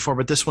saw before,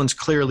 but this one's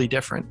clearly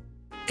different.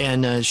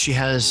 And she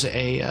has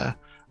a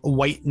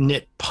white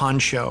knit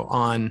poncho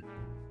on,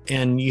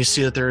 and you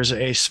see that there's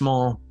a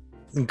small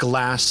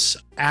glass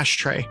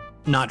ashtray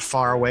not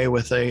far away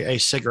with a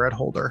cigarette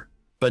holder,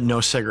 but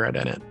no cigarette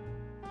in it.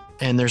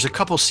 And there's a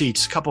couple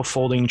seats, couple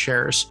folding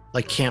chairs,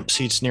 like camp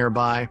seats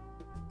nearby.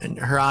 And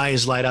her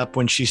eyes light up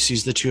when she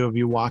sees the two of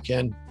you walk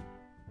in.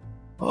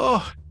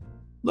 Oh,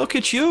 look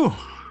at you.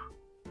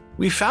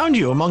 We found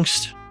you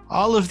amongst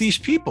all of these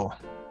people.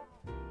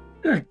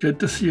 Yeah, good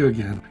to see you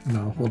again. And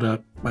I'll hold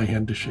out my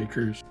hand to shake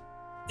hers.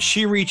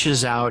 She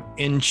reaches out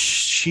and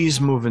she's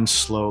moving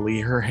slowly.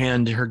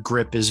 Her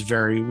grip is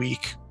very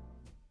weak.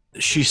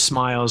 She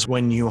smiles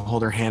when you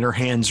hold her hand. Her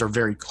hands are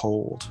very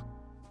cold.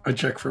 I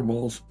check for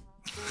moles.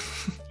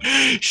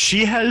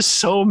 She has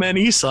so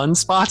many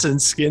sunspots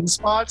and skin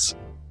spots.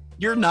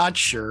 You're not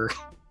sure.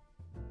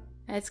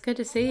 It's good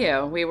to see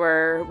you. We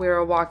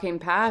were walking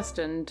past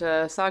and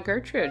saw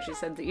Gertrude. She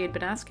said that you'd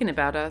been asking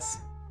about us.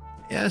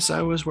 Yes,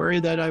 I was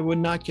worried that I would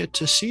not get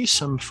to see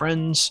some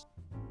friends.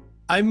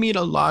 I meet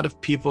a lot of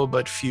people,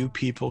 but few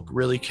people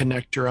really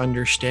connect or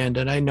understand.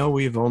 And I know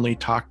we've only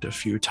talked a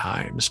few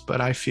times,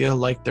 but I feel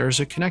like there's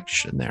a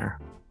connection there.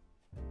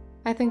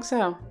 I think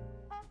so.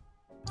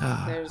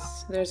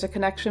 There's a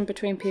connection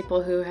between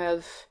people who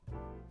have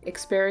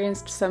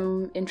experienced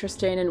some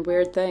interesting and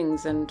weird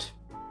things and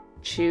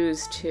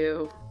choose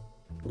to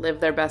live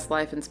their best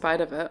life in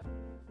spite of it.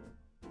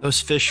 Those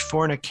fish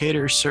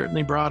fornicators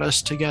certainly brought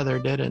us together,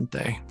 didn't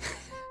they?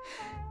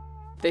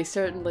 They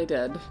certainly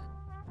did.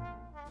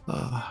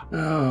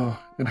 Oh,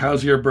 and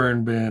how's your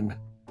burn been?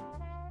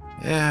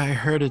 Yeah, I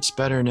heard it's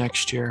better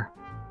next year.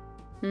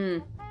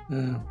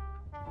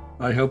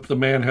 I hope the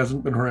man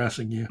hasn't been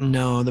harassing you.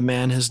 No, the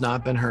man has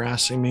not been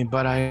harassing me,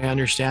 but I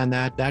understand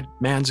that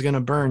man's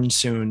gonna burn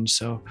soon,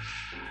 so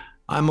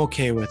I'm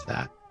okay with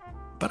that.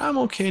 But I'm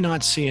okay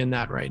not seeing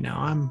that right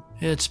now.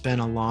 It's been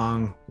a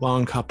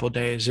long couple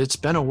days. It's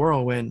been a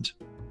whirlwind.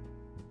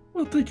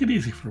 Well, take it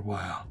easy for a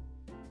while.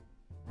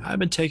 I've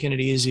been taking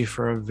it easy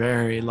for a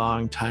very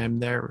long time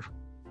there.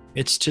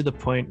 It's to the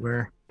point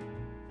where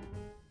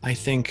I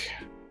think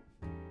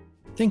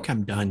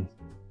I'm done.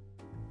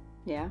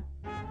 Yeah.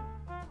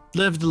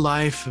 Lived a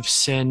life of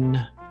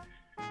sin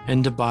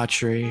and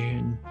debauchery,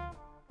 and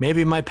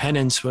maybe my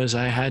penance was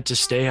I had to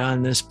stay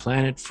on this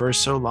planet for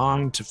so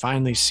long to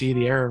finally see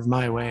the error of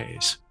my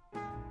ways.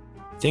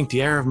 I think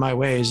the error of my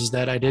ways is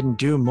that I didn't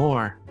do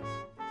more.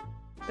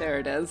 There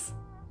it is.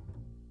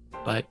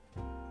 But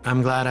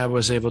I'm glad I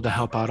was able to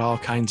help out all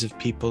kinds of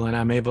people, and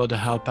I'm able to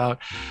help out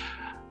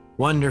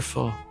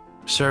wonderful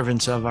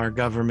servants of our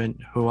government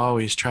who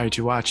always try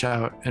to watch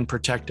out and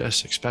protect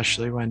us,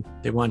 especially when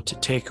they want to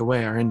take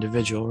away our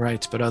individual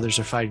rights, but others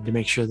are fighting to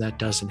make sure that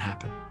doesn't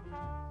happen.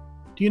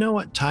 Do you know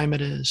what time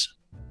it is?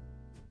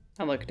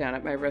 I look down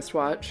at my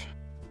wristwatch.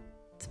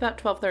 It's about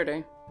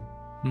 12:30.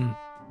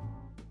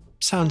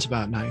 Sounds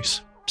about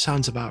nice.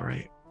 Sounds about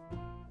right.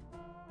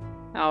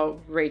 I'll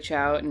reach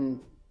out and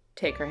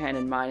take her hand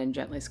in mine and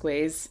gently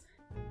squeeze.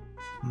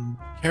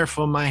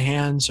 Careful, my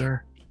hands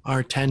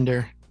are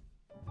tender.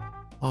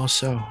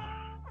 Also,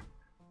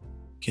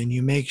 can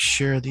you make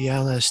sure the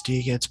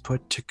LSD gets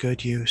put to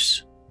good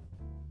use?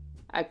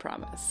 I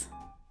promise.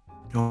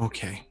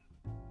 Okay.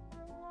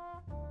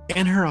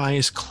 And her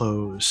eyes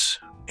close,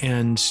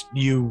 and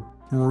you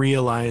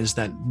realize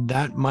that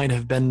might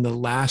have been the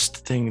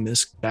last thing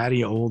this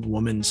batty old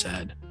woman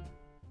said.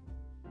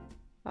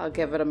 I'll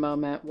give it a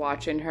moment,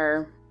 watching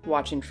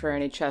for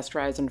any chest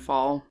rise and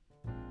fall,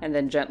 and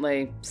then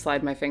gently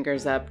slide my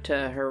fingers up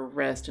to her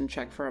wrist and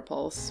check for a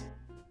pulse.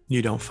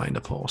 You don't find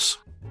a pulse.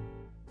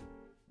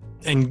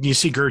 And you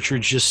see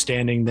Gertrude just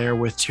standing there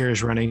with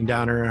tears running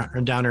down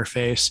her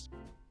face.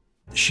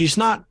 She's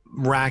not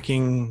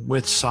racking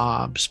with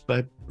sobs,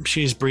 but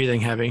she's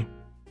breathing heavy.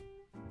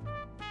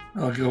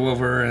 I'll go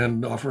over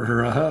and offer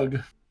her a hug.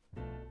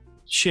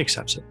 She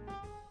accepts it.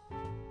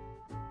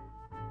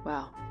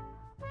 Well,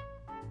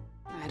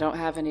 I don't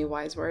have any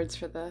wise words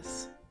for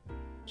this.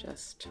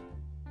 Just,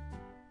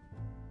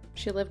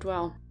 she lived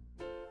well.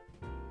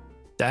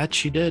 That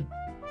she did.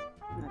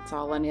 That's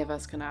all any of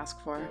us can ask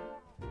for.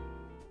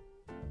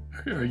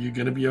 Are you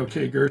going to be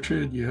okay,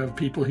 Gertrude? You have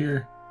people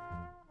here?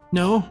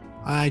 No,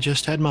 I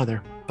just had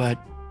Mother, but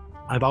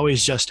I've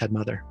always just had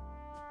Mother.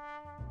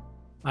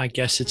 I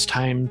guess it's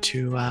time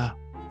to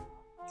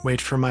wait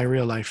for my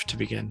real life to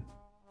begin.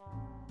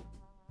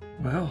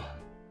 Well,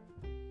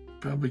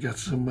 probably got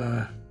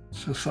some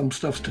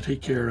stuff to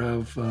take care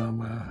of.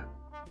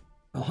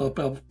 I'll help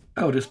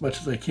out as much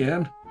as I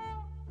can.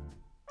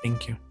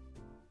 Thank you.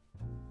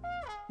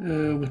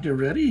 When you're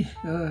ready,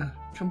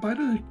 come by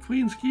to the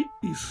Queen's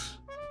Keys.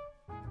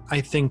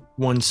 I think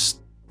when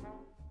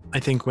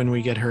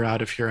we get her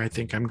out of here, I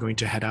think I'm going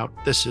to head out.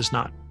 This is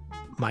not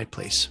my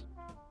place.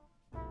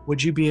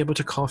 Would you be able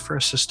to call for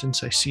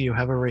assistance? I see you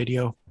have a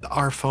radio.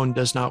 Our phone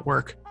does not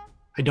work.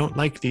 I don't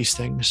like these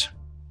things.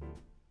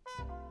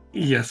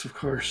 Yes, of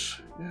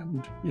course.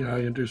 And yeah,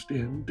 I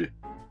understand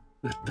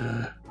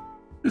that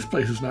this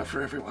place is not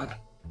for everyone.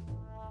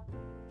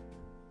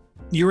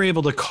 You're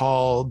able to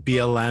call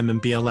BLM,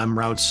 and BLM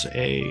routes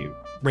a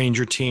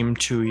ranger team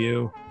to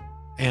you,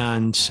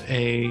 and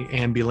a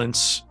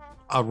ambulance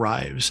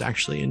arrives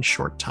actually in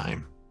short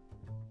time.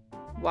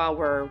 While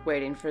we're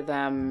waiting for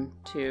them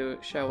to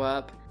show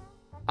up,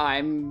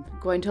 I'm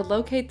going to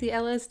locate the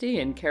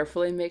LSD and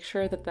carefully make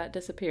sure that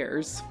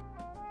disappears.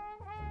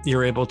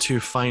 You're able to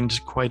find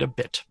quite a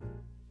bit.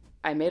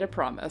 I made a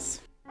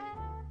promise.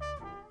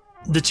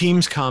 The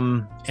teams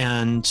come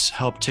and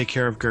help take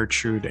care of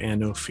Gertrude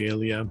and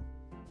Ophelia,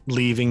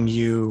 leaving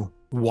you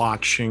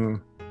watching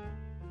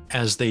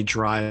as they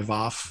drive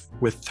off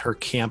with her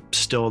camp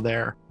still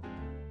there.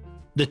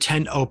 The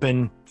tent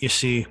open, you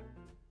see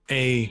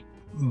a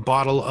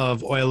bottle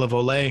of oil of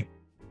Olay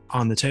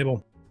on the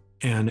table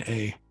and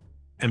a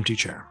empty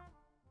chair.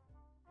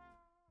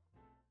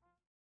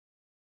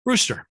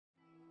 Rooster,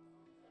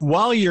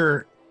 while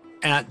you're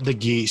at the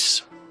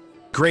Geese,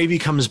 Gravy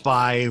comes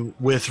by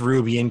with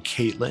Ruby and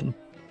Caitlin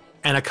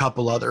and a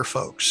couple other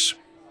folks.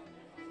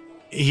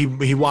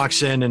 He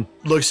walks in and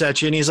looks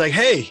at you and he's like,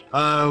 "Hey,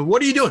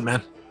 what are you doing,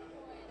 man?"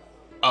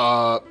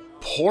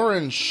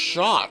 Pouring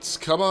shots.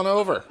 Come on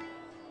over.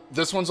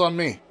 This one's on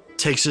me.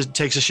 Takes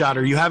a shot.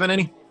 Are you having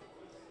any?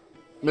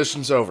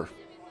 Mission's over.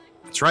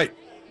 That's right.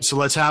 So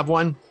let's have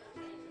one.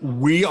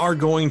 We are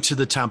going to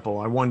the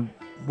temple.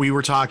 We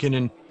were talking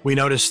and we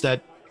noticed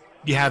that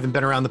you haven't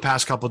been around the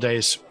past couple of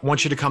days. I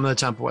want you to come to the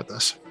temple with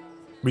us.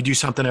 We do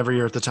something every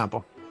year at the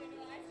temple.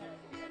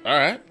 All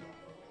right.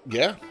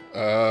 Yeah.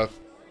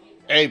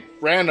 Hey,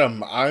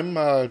 random.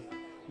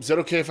 Is it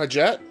okay if I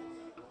jet?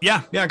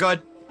 Yeah, go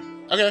ahead.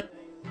 Okay.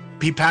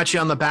 He pats you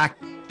on the back.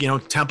 You know,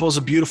 temple's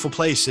a beautiful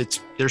place.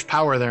 There's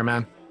power there,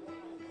 man.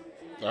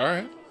 All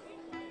right.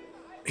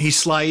 He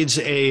slides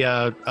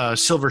a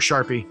silver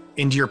Sharpie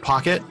into your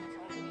pocket.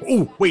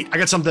 Oh, wait, I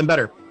got something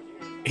better.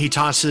 He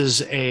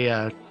tosses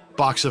a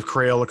box of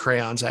Crayola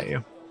crayons at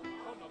you.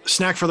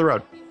 Snack for the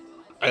road.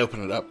 I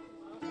open it up.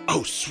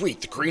 Oh,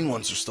 sweet. The green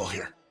ones are still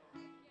here.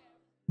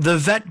 The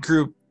vet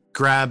group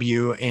grab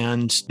you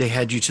and they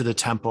head you to the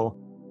temple.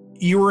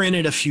 You were in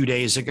it a few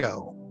days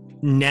ago.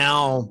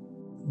 Now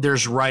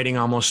there's writing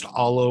almost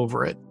all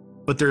over it,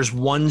 but there's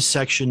one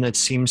section that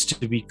seems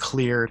to be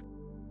cleared,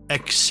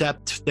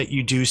 except that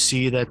you do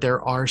see that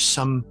there are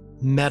some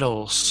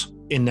medals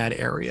in that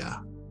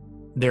area.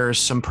 There's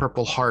some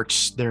Purple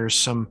Hearts. There's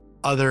some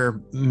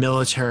other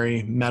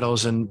military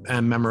medals and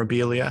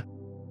memorabilia.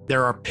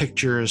 There are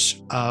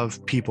pictures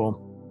of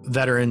people,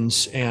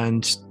 veterans,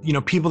 and,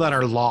 people that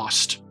are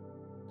lost.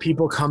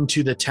 People come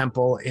to the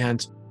temple,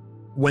 and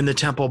when the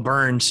temple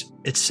burns,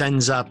 it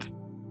sends up,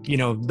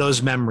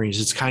 those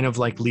memories. It's kind of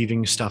like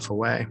leaving stuff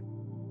away.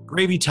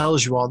 Gravy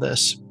tells you all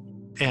this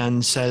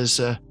and says,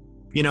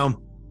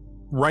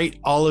 write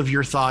all of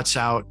your thoughts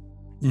out.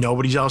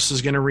 Nobody else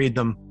is going to read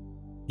them.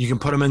 You can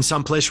put them in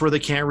some place where they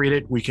can't read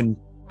it. We can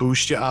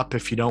boost you up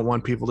if you don't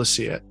want people to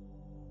see it.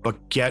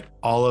 But get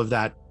all of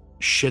that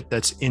shit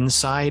that's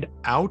inside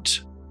out.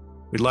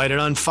 We light it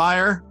on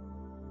fire.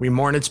 We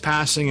mourn its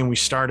passing, and we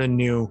start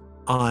anew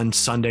on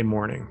Sunday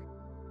morning.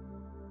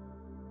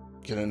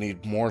 Gonna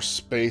need more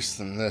space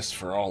than this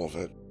for all of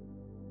it.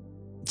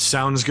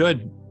 Sounds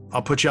good.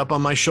 I'll put you up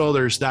on my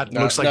shoulders.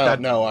 Looks like that.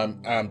 No,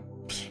 I'm.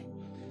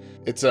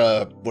 It's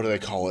a, what do they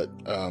call it?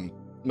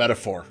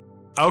 Metaphor.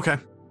 Okay.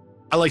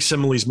 I like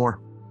similes more.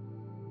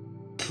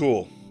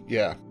 Cool.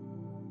 Yeah.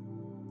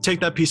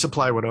 Take that piece of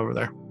plywood over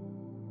there.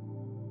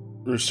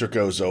 Rooster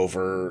goes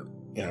over,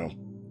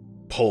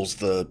 pulls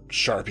the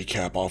Sharpie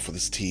cap off with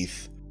his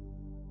teeth.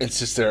 It's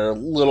just there, a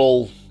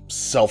little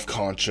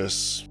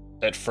self-conscious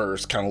at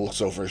first, kind of looks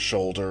over his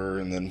shoulder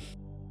and then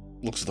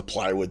looks at the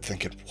plywood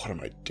thinking, what am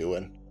I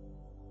doing?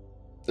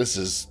 This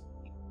is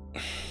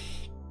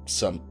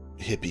some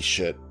hippie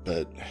shit,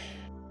 but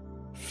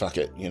fuck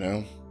it,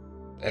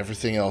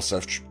 Everything else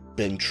I've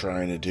been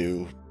trying to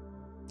do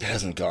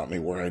hasn't got me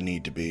where I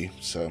need to be,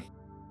 so.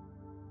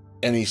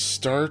 And he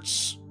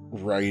starts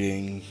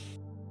writing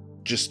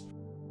just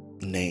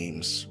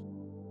names.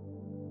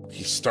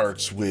 He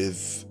starts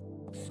with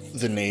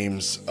the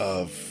names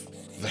of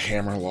the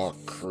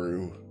Hammerlock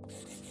crew.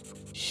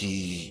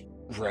 He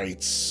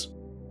writes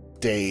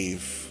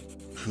Dave,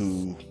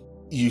 who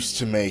used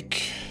to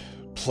make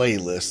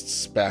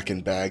playlists back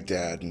in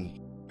Baghdad, and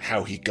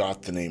how he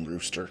got the name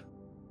Rooster.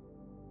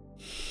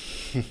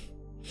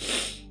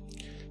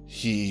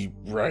 He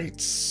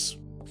writes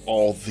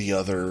all the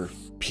other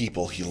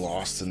people he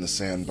lost in the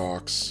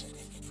sandbox.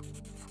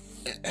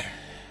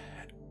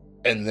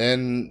 And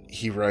then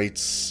he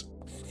writes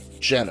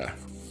Jenna,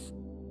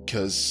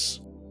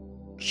 because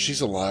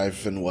she's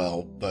alive and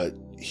well, but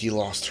he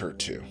lost her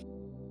too.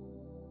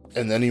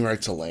 And then he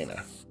writes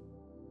Elena.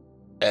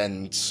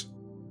 And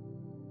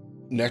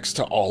next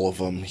to all of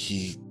them,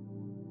 he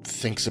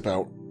thinks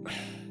about...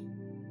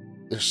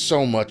 There's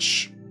so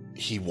much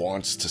he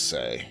wants to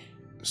say.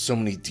 So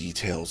many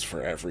details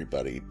for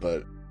everybody,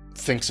 but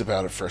thinks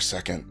about it for a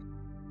second.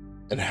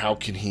 And how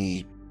can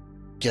he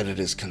get it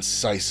as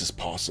concise as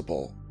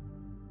possible?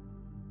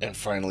 And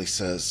finally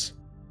says,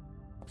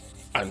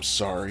 I'm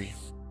sorry.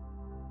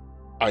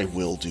 I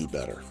will do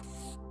better.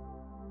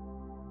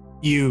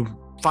 You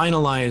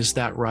finalize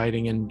that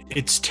writing, and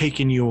it's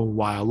taken you a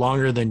while,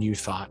 longer than you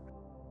thought.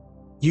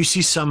 You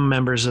see some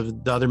members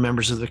of the other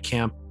members of the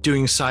camp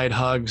doing side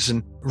hugs,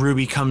 and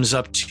Ruby comes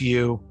up to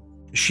you.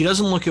 She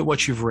doesn't look at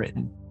what you've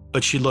written,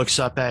 but she looks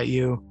up at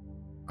you.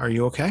 Are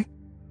you okay?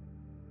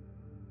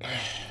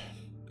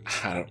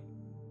 I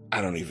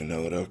don't even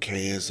know what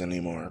okay is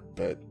anymore,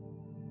 but...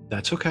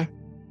 That's okay.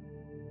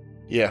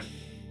 Yeah,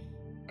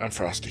 I'm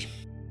frosty.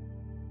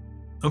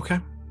 Okay.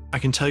 I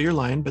can tell you're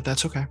lying, but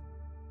that's okay.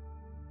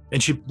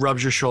 And she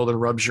rubs your shoulder,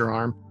 rubs your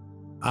arm.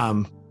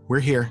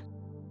 We're here.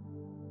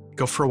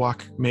 Go for a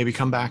walk. Maybe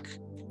come back.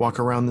 Walk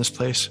around this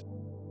place.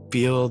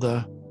 Feel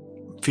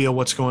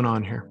what's going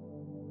on here.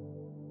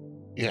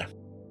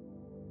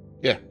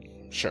 Yeah,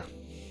 sure.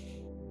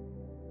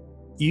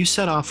 You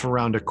set off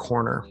around a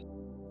corner.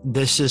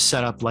 This is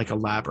set up like a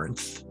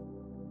labyrinth.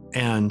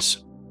 And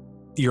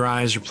your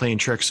eyes are playing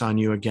tricks on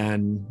you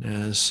again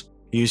as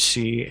you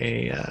see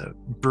a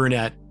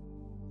brunette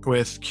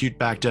with cute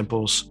back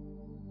dimples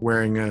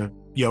wearing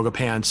yoga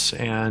pants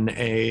and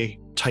a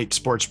tight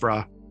sports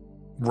bra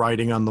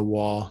writing on the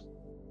wall.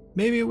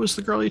 Maybe it was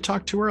the girl you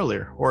talked to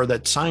earlier, or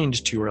that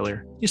signed to you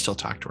earlier. You still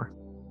talk to her.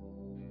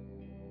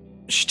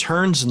 She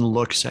turns and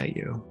looks at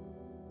you,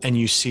 and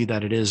you see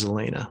that it is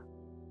Elena.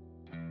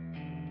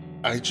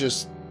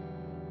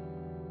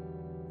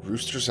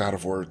 Rooster's out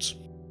of words.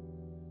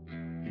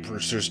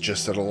 Rooster's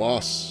just at a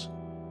loss.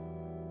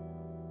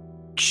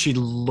 She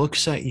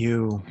looks at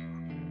you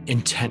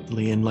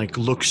intently and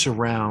looks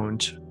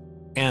around,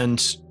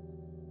 and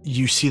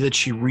you see that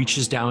she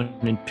reaches down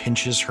and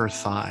pinches her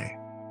thigh.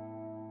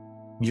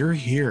 You're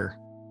here.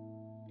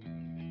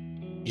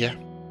 Yeah.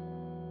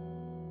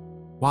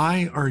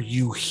 Why are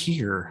you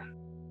here?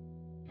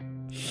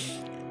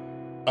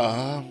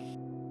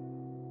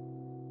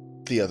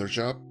 The other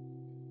job?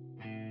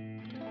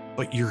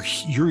 But you're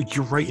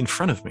right in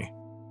front of me.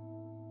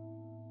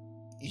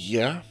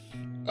 Yeah.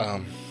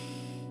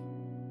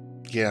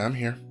 Yeah, I'm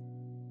here.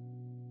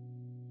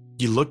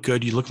 You look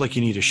good. You look like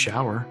you need a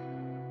shower.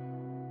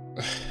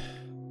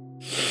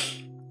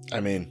 I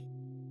mean,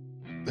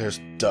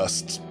 there's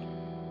dust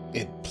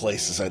in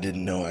places I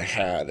didn't know I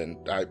had, and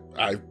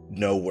I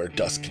know where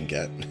dust can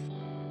get.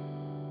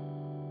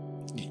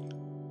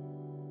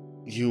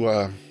 You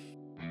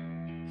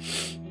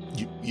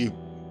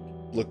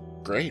look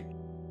great.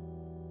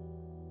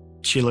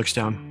 She looks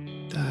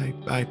down.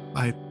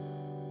 I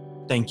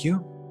thank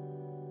you.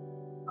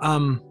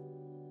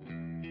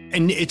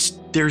 And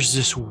there's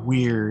this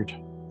weird,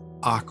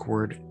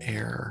 awkward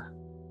air.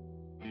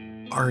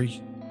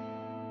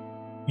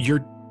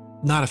 You're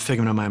not a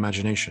figment of my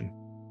imagination.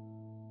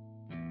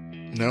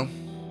 No.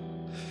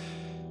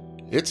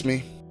 It's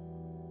me.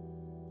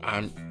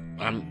 I'm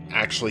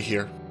actually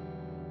here.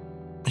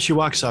 And she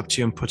walks up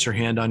to you and puts her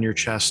hand on your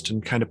chest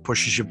and kind of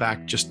pushes you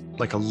back just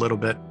like a little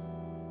bit.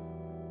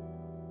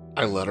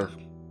 I let her.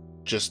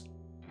 Just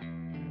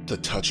the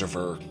touch of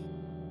her.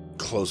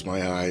 Close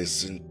my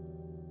eyes and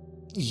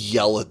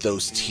yell at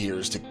those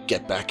tears to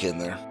get back in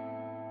there.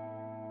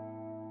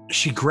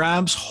 She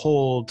grabs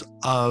hold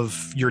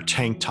of your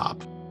tank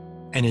top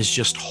and is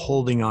just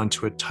holding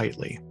onto it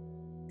tightly.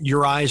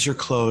 Your eyes are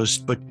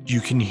closed, but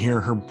you can hear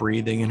her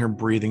breathing, and her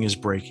breathing is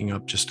breaking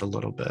up just a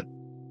little bit.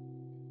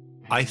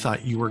 I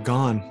thought you were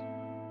gone.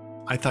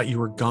 I thought you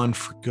were gone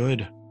for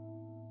good.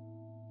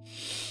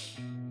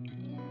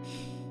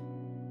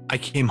 I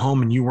came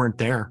home and you weren't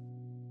there.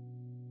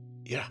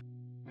 Yeah.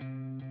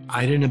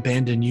 I didn't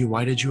abandon you.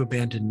 Why did you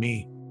abandon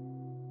me?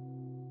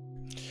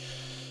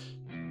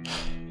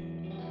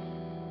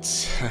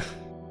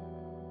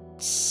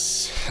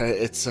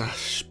 It's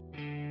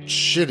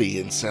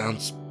shitty and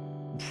sounds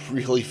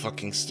really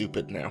fucking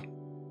stupid now.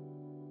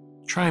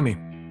 Try me.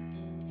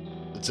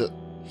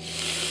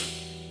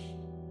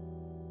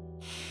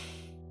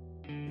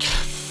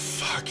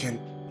 Fucking...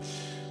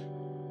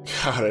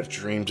 God, I've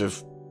dreamed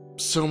of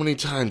so many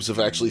times of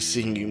actually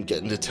seeing you and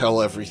getting to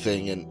tell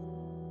everything, and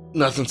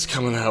nothing's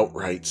coming out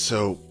right,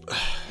 so...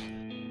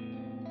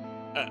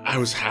 I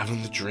was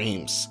having the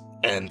dreams,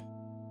 and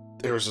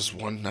there was this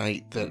one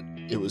night that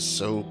it was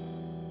so...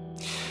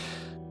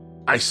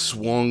 I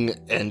swung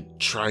and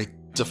tried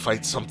to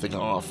fight something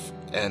off,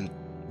 and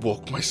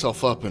woke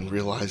myself up and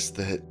realized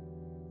that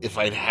if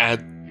I'd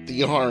had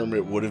the arm,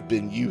 it would have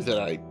been you that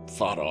I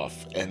fought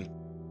off, and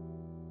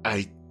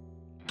I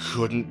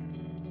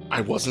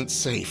wasn't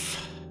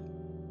safe.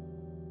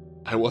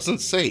 I wasn't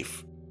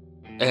safe.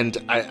 And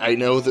I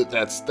know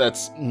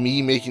that's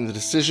me making the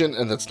decision,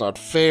 and that's not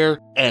fair,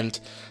 and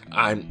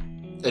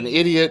I'm an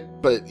idiot,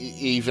 but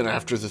even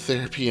after the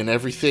therapy and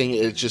everything,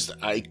 it just,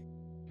 I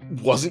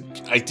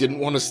didn't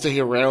want to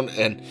stay around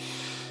and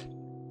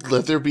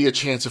let there be a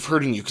chance of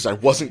hurting you, because I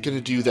wasn't going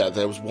to do that.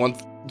 That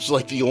was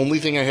like the only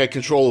thing I had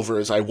control over,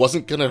 is I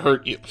wasn't going to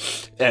hurt you.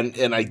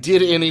 And I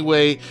did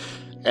anyway,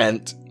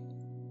 and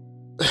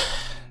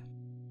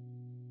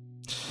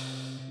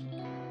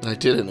I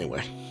did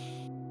anyway.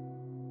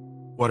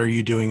 What are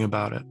you doing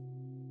about it?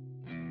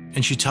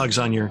 And she tugs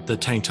on the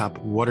tank top.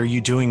 What are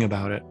you doing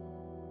about it?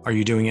 Are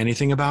you doing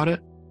anything about it?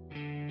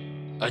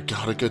 I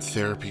got a good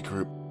therapy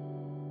group.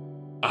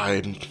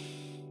 I'm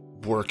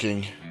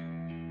working.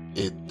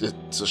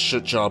 It's a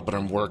shit job, but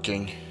I'm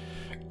working.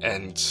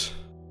 And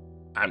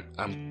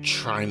I'm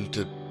trying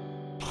to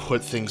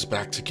put things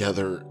back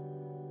together.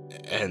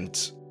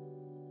 And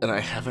I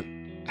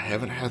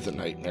haven't had the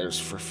nightmares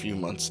for a few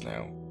months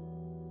now.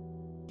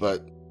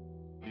 But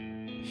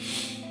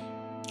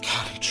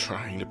God, I'm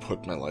trying to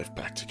put my life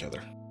back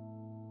together.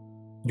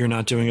 You're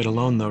not doing it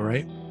alone, though,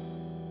 right?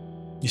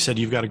 You said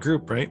you've got a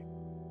group, right?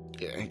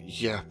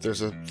 Yeah,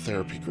 there's a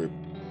therapy group.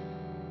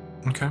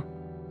 Okay.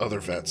 Other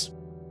vets.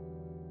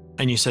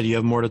 And you said you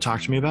have more to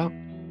talk to me about?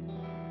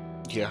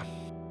 Yeah.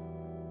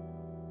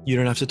 You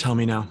don't have to tell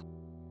me now.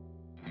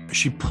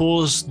 She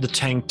pulls the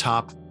tank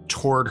top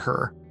toward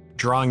her,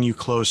 drawing you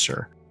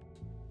closer,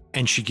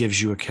 and she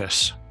gives you a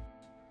kiss.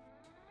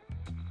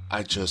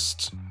 I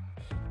just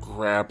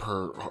grab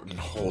her and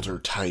hold her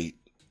tight,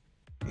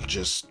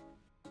 just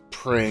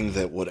praying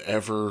that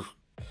whatever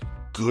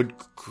good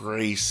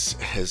grace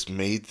has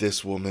made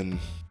this woman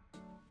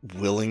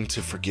willing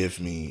to forgive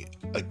me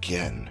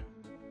again,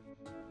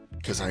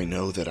 because I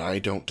know that I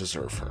don't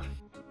deserve her.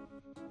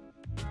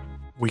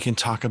 We can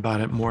talk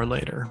about it more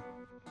later.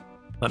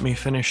 Let me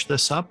finish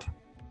this up,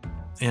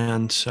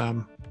 and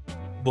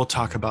we'll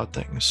talk about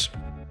things.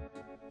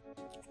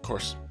 Of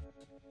course.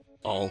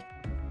 I'll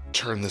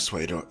turn this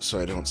way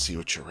so I don't see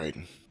what you're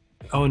writing.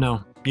 Oh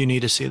no, you need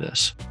to see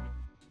this.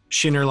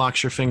 She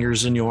interlocks your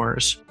fingers in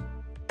yours,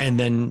 and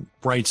then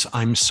writes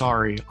 "I'm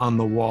sorry" on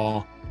the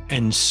wall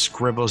and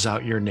scribbles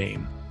out your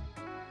name.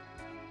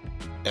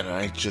 And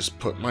I just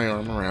put my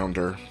arm around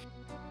her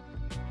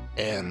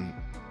and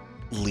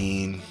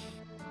lean,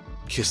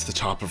 kiss the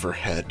top of her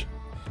head,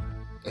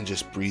 and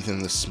just breathe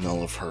in the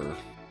smell of her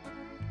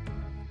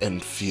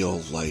and feel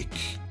like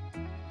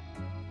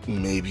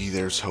maybe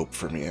there's hope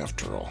for me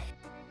after all.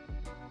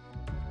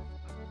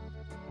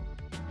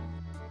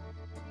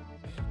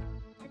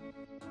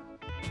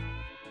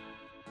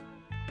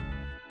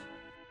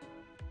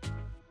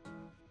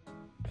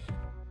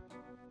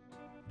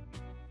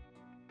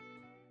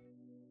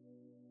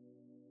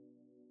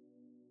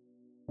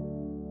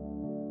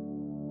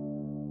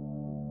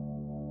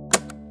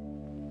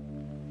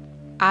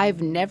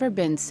 I've never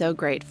been so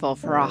grateful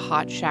for a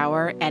hot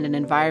shower and an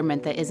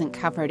environment that isn't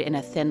covered in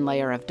a thin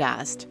layer of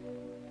dust.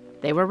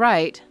 They were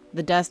right.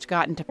 The dust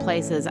got into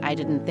places I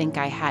didn't think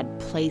I had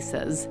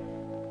places.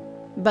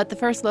 But the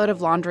first load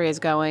of laundry is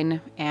going,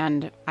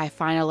 and I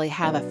finally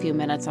have a few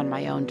minutes on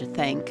my own to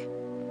think.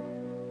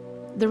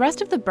 The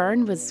rest of the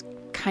burn was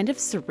kind of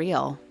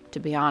surreal, to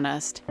be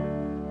honest.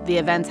 The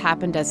events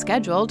happened as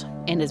scheduled,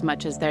 in as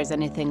much as there's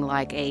anything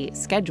like a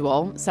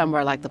schedule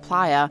somewhere like the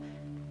playa,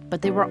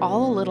 but they were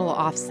all a little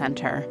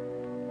off-center.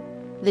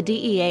 The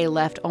DEA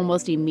left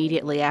almost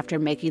immediately after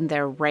making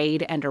their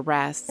raid and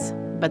arrests,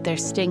 but their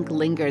stink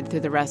lingered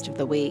through the rest of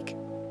the week.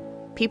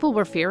 People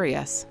were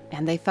furious,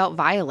 and they felt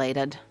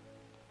violated.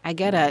 I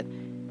get it.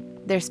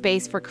 Their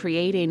space for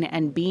creating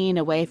and being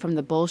away from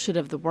the bullshit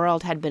of the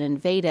world had been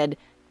invaded,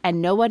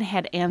 and no one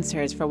had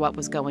answers for what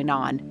was going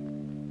on.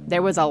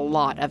 There was a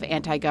lot of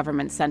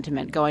anti-government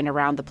sentiment going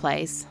around the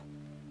place.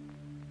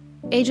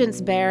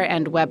 Agents Bear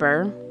and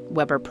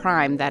Weber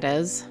Prime, that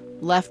is,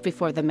 left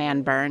before the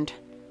man burned.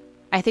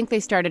 I think they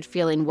started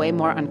feeling way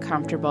more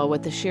uncomfortable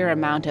with the sheer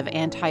amount of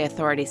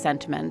anti-authority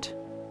sentiment,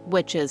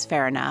 which is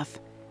fair enough.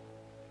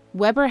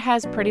 Weber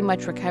has pretty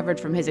much recovered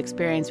from his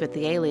experience with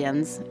the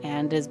aliens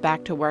and is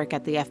back to work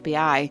at the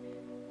FBI.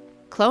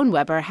 Clone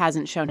Weber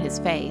hasn't shown his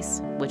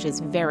face, which is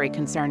very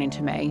concerning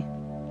to me.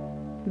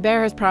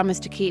 Bear has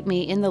promised to keep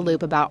me in the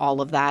loop about all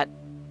of that.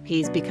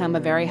 He's become a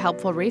very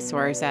helpful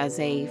resource as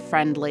a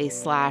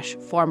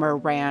friendly/former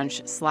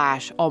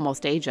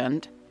ranch/almost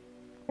agent.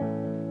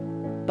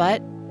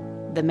 But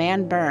the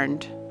man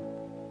burned.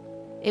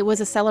 It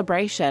was a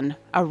celebration,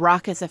 a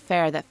raucous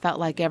affair that felt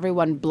like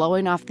everyone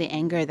blowing off the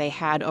anger they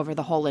had over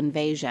the whole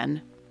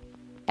invasion.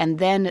 And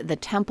then the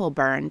temple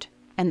burned,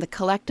 and the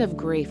collective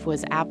grief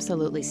was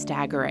absolutely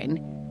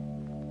staggering.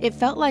 It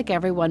felt like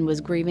everyone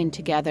was grieving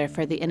together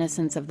for the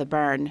innocence of the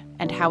burn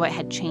and how it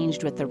had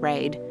changed with the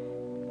raid.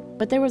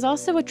 But there was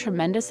also a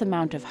tremendous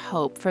amount of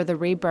hope for the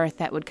rebirth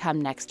that would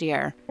come next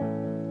year.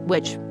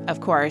 Which,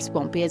 of course,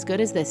 won't be as good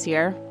as this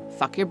year.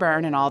 Fuck your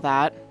burn and all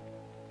that.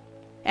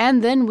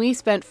 And then we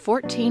spent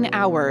 14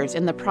 hours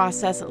in the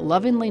process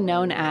lovingly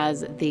known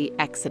as the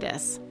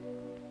Exodus.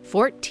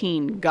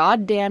 14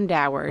 goddamned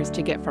hours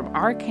to get from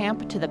our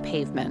camp to the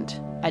pavement,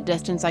 a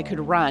distance I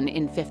could run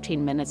in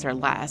 15 minutes or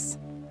less.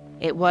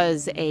 It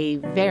was a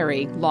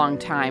very long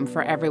time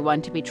for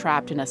everyone to be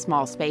trapped in a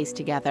small space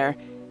together,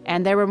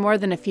 and there were more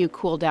than a few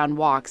cool-down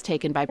walks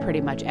taken by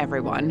pretty much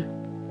everyone.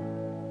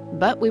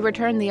 But we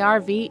returned the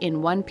RV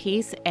in one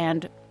piece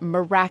and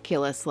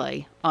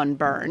miraculously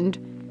unburned.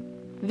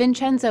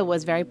 Vincenzo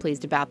was very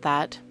pleased about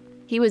that.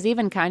 He was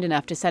even kind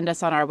enough to send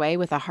us on our way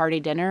with a hearty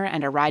dinner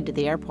and a ride to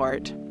the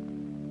airport.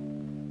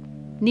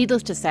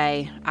 Needless to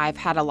say, I've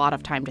had a lot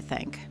of time to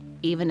think,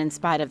 even in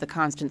spite of the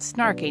constant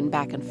snarking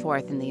back and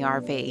forth in the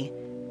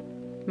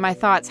RV. My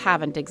thoughts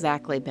haven't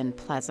exactly been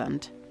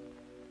pleasant.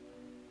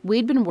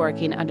 We'd been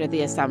working under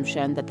the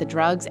assumption that the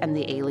drugs and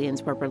the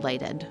aliens were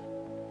related,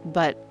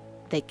 but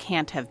they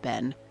can't have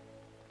been.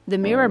 The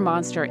mirror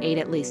monster ate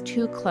at least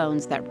 2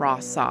 clones that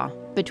Ross saw,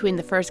 between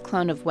the first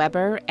clone of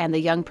Weber and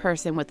the young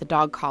person with the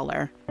dog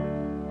collar.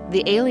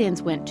 The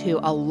aliens went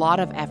to a lot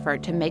of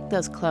effort to make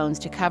those clones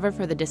to cover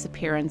for the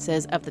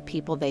disappearances of the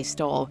people they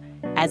stole,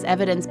 as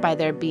evidenced by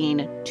there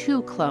being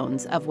 2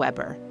 clones of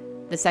Weber,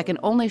 the second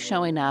only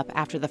showing up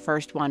after the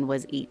first one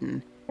was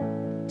eaten.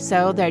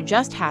 So there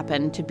just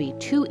happened to be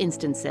 2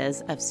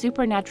 instances of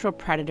supernatural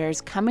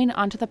predators coming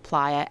onto the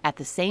playa at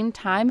the same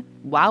time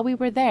while we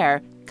were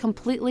there,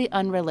 completely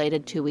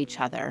unrelated to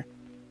each other.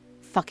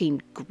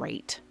 Fucking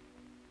great.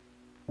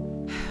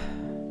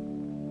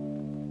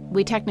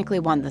 We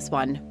technically won this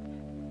one.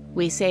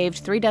 We saved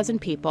 3 dozen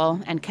people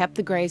and kept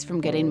the Greys from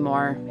getting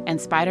more,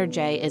 and Spider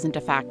J isn't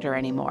a factor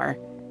anymore.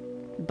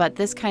 But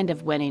this kind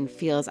of winning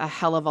feels a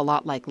hell of a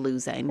lot like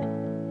losing.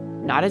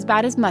 Not as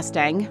bad as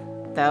Mustang,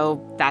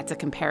 though that's a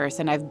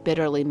comparison I've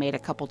bitterly made a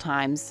couple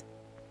times.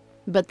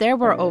 But there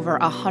were over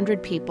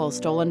 100 people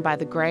stolen by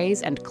the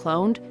Greys and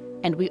cloned,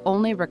 and we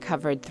only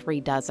recovered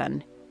 3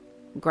 dozen.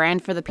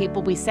 Grand for the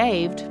people we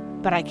saved,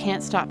 but I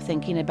can't stop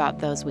thinking about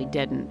those we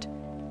didn't.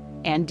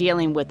 And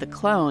dealing with the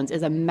clones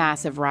is a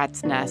massive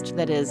rat's nest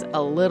that is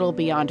a little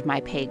beyond my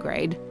pay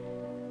grade.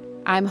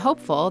 I'm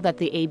hopeful that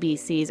the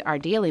ABCs are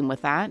dealing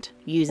with that,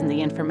 using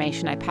the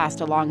information I passed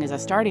along as a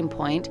starting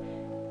point,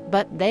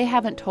 but they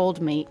haven't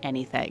told me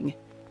anything.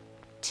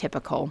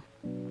 Typical.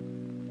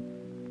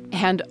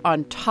 And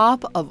on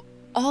top of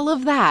all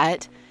of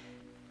that,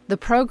 the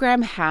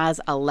program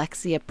has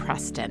Alexia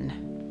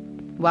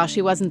Preston. While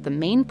she wasn't the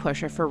main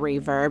pusher for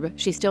Reverb,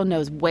 she still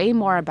knows way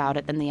more about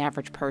it than the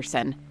average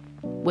person,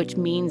 which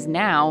means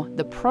now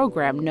the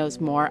program knows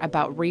more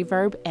about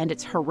Reverb and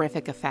its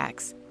horrific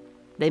effects.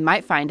 They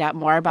might find out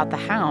more about the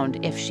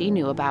Hound if she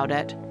knew about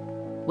it,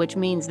 which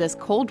means this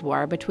Cold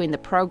War between the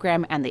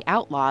program and the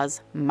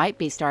Outlaws might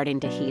be starting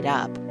to heat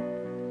up.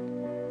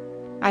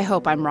 I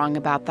hope I'm wrong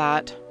about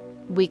that.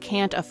 We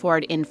can't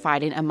afford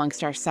infighting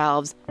amongst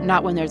ourselves,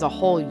 not when there's a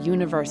whole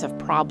universe of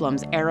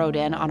problems arrowed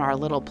in on our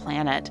little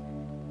planet.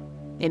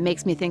 It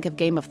makes me think of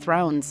Game of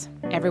Thrones,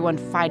 everyone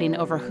fighting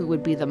over who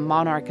would be the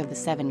monarch of the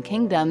 7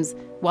 kingdoms,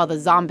 while the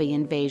zombie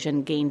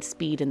invasion gained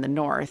speed in the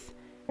north.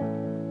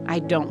 I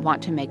don't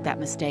want to make that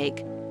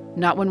mistake,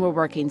 not when we're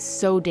working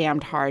so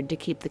damned hard to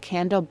keep the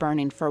candle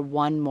burning for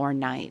one more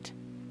night.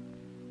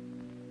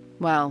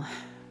 Well,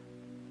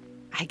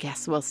 I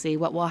guess we'll see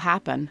what will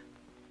happen.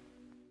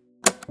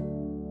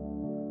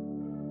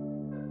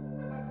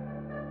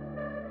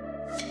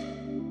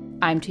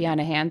 I'm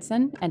Tiana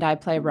Hansen, and I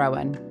play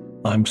Rowan.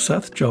 I'm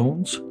Seth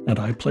Jones, and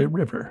I play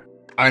River.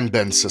 I'm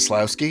Ben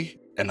Sislowski,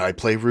 and I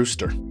play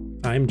Rooster.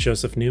 I'm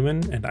Joseph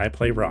Newman, and I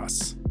play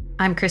Ross.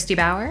 I'm Christy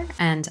Bauer,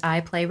 and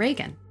I play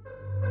Reagan.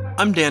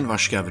 I'm Dan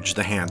Vashkevich,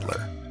 the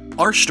Handler.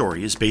 Our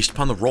story is based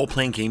upon the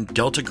role-playing game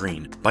Delta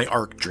Green by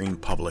Arc Dream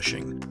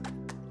Publishing.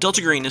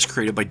 Delta Green is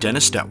created by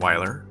Dennis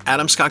Detweiler,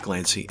 Adam Scott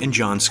Glancy, and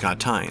John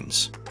Scott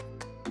Tynes.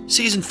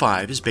 Season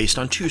 5 is based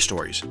on 2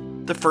 stories.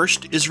 The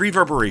first is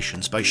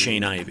Reverberations by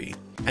Shane Ivey,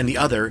 and the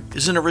other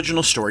is an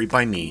original story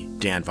by me,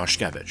 Dan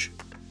Vashkevich.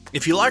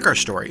 If you like our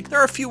story,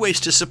 there are a few ways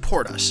to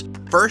support us.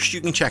 First,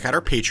 you can check out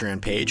our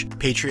Patreon page,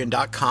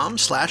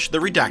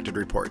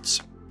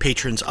 patreon.com/theredactedreports.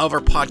 Patrons of our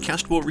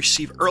podcast will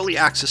receive early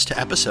access to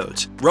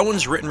episodes,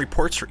 Rowan's written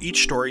reports for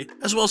each story,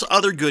 as well as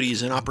other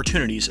goodies and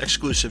opportunities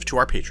exclusive to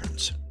our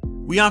patrons.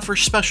 We offer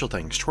special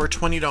thanks to our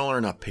 $20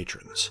 and up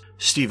patrons: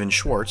 Stephen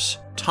Schwartz,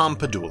 Tom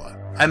Padula,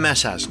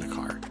 MS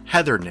Asnikar,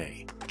 Heather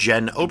Ney,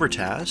 Jen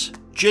Obertaz,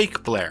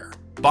 Jake Blair,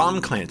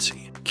 Baum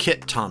Clancy,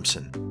 Kit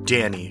Thompson,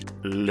 Danny,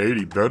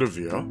 Lady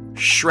Bedivere,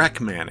 Shrek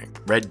Manning,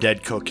 Red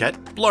Dead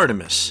Coquette,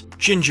 Blartimus,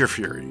 Ginger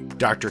Fury,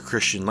 Dr.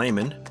 Christian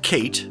Lehman,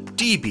 Kate,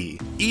 DB,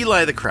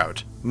 Eli the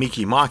Kraut,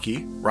 Miki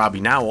Maki, Robbie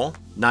Nowell,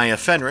 Naya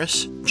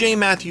Fenris, J.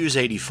 Matthews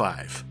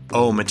 85,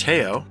 O.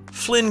 Mateo,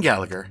 Flynn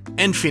Gallagher,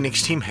 and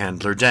Phoenix Team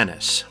Handler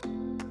Dennis.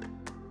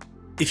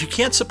 If you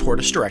can't support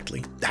us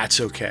directly, that's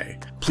okay.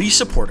 Please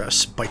support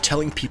us by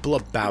telling people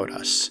about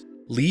us.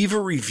 Leave a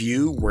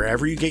review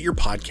wherever you get your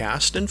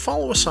podcast and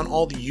follow us on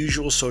all the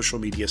usual social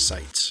media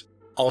sites.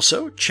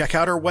 Also, check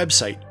out our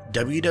website,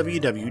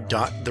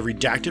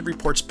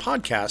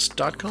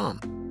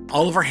 www.theredactedreportspodcast.com.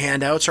 All of our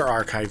handouts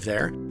are archived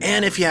there,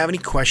 and if you have any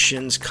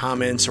questions,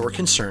 comments, or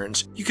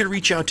concerns, you can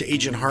reach out to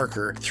Agent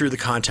Harker through the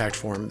contact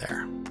form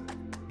there.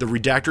 The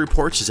Redacted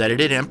Reports is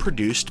edited and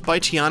produced by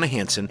Tiana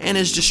Hansen and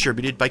is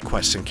distributed by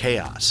Quest and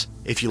Chaos.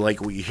 If you like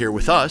what you hear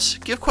with us,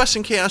 give Quest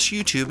and Chaos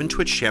YouTube and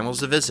Twitch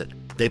channels a visit.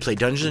 They play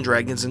Dungeons &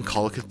 Dragons and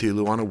Call of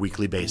Cthulhu on a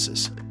weekly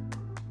basis.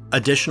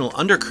 Additional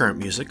undercurrent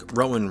music,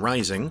 Rowan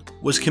Rising,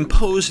 was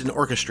composed and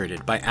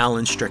orchestrated by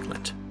Alan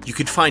Strickland. You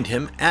could find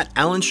him at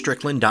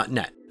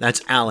alanstrickland.net.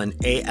 That's Alan,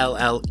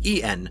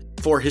 A-L-L-E-N,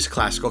 for his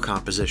classical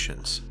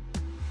compositions.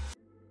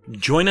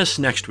 Join us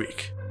next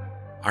week.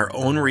 Our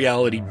own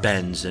reality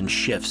bends and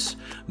shifts,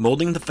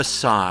 molding the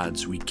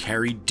facades we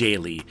carry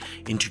daily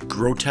into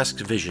grotesque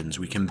visions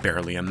we can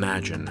barely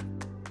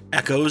imagine.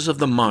 Echoes of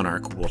the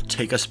Monarch will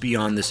take us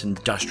beyond this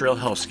industrial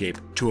hellscape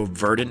to a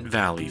verdant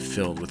valley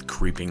filled with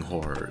creeping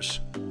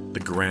horrors.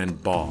 The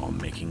grand ball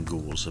making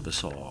ghouls of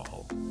us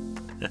all.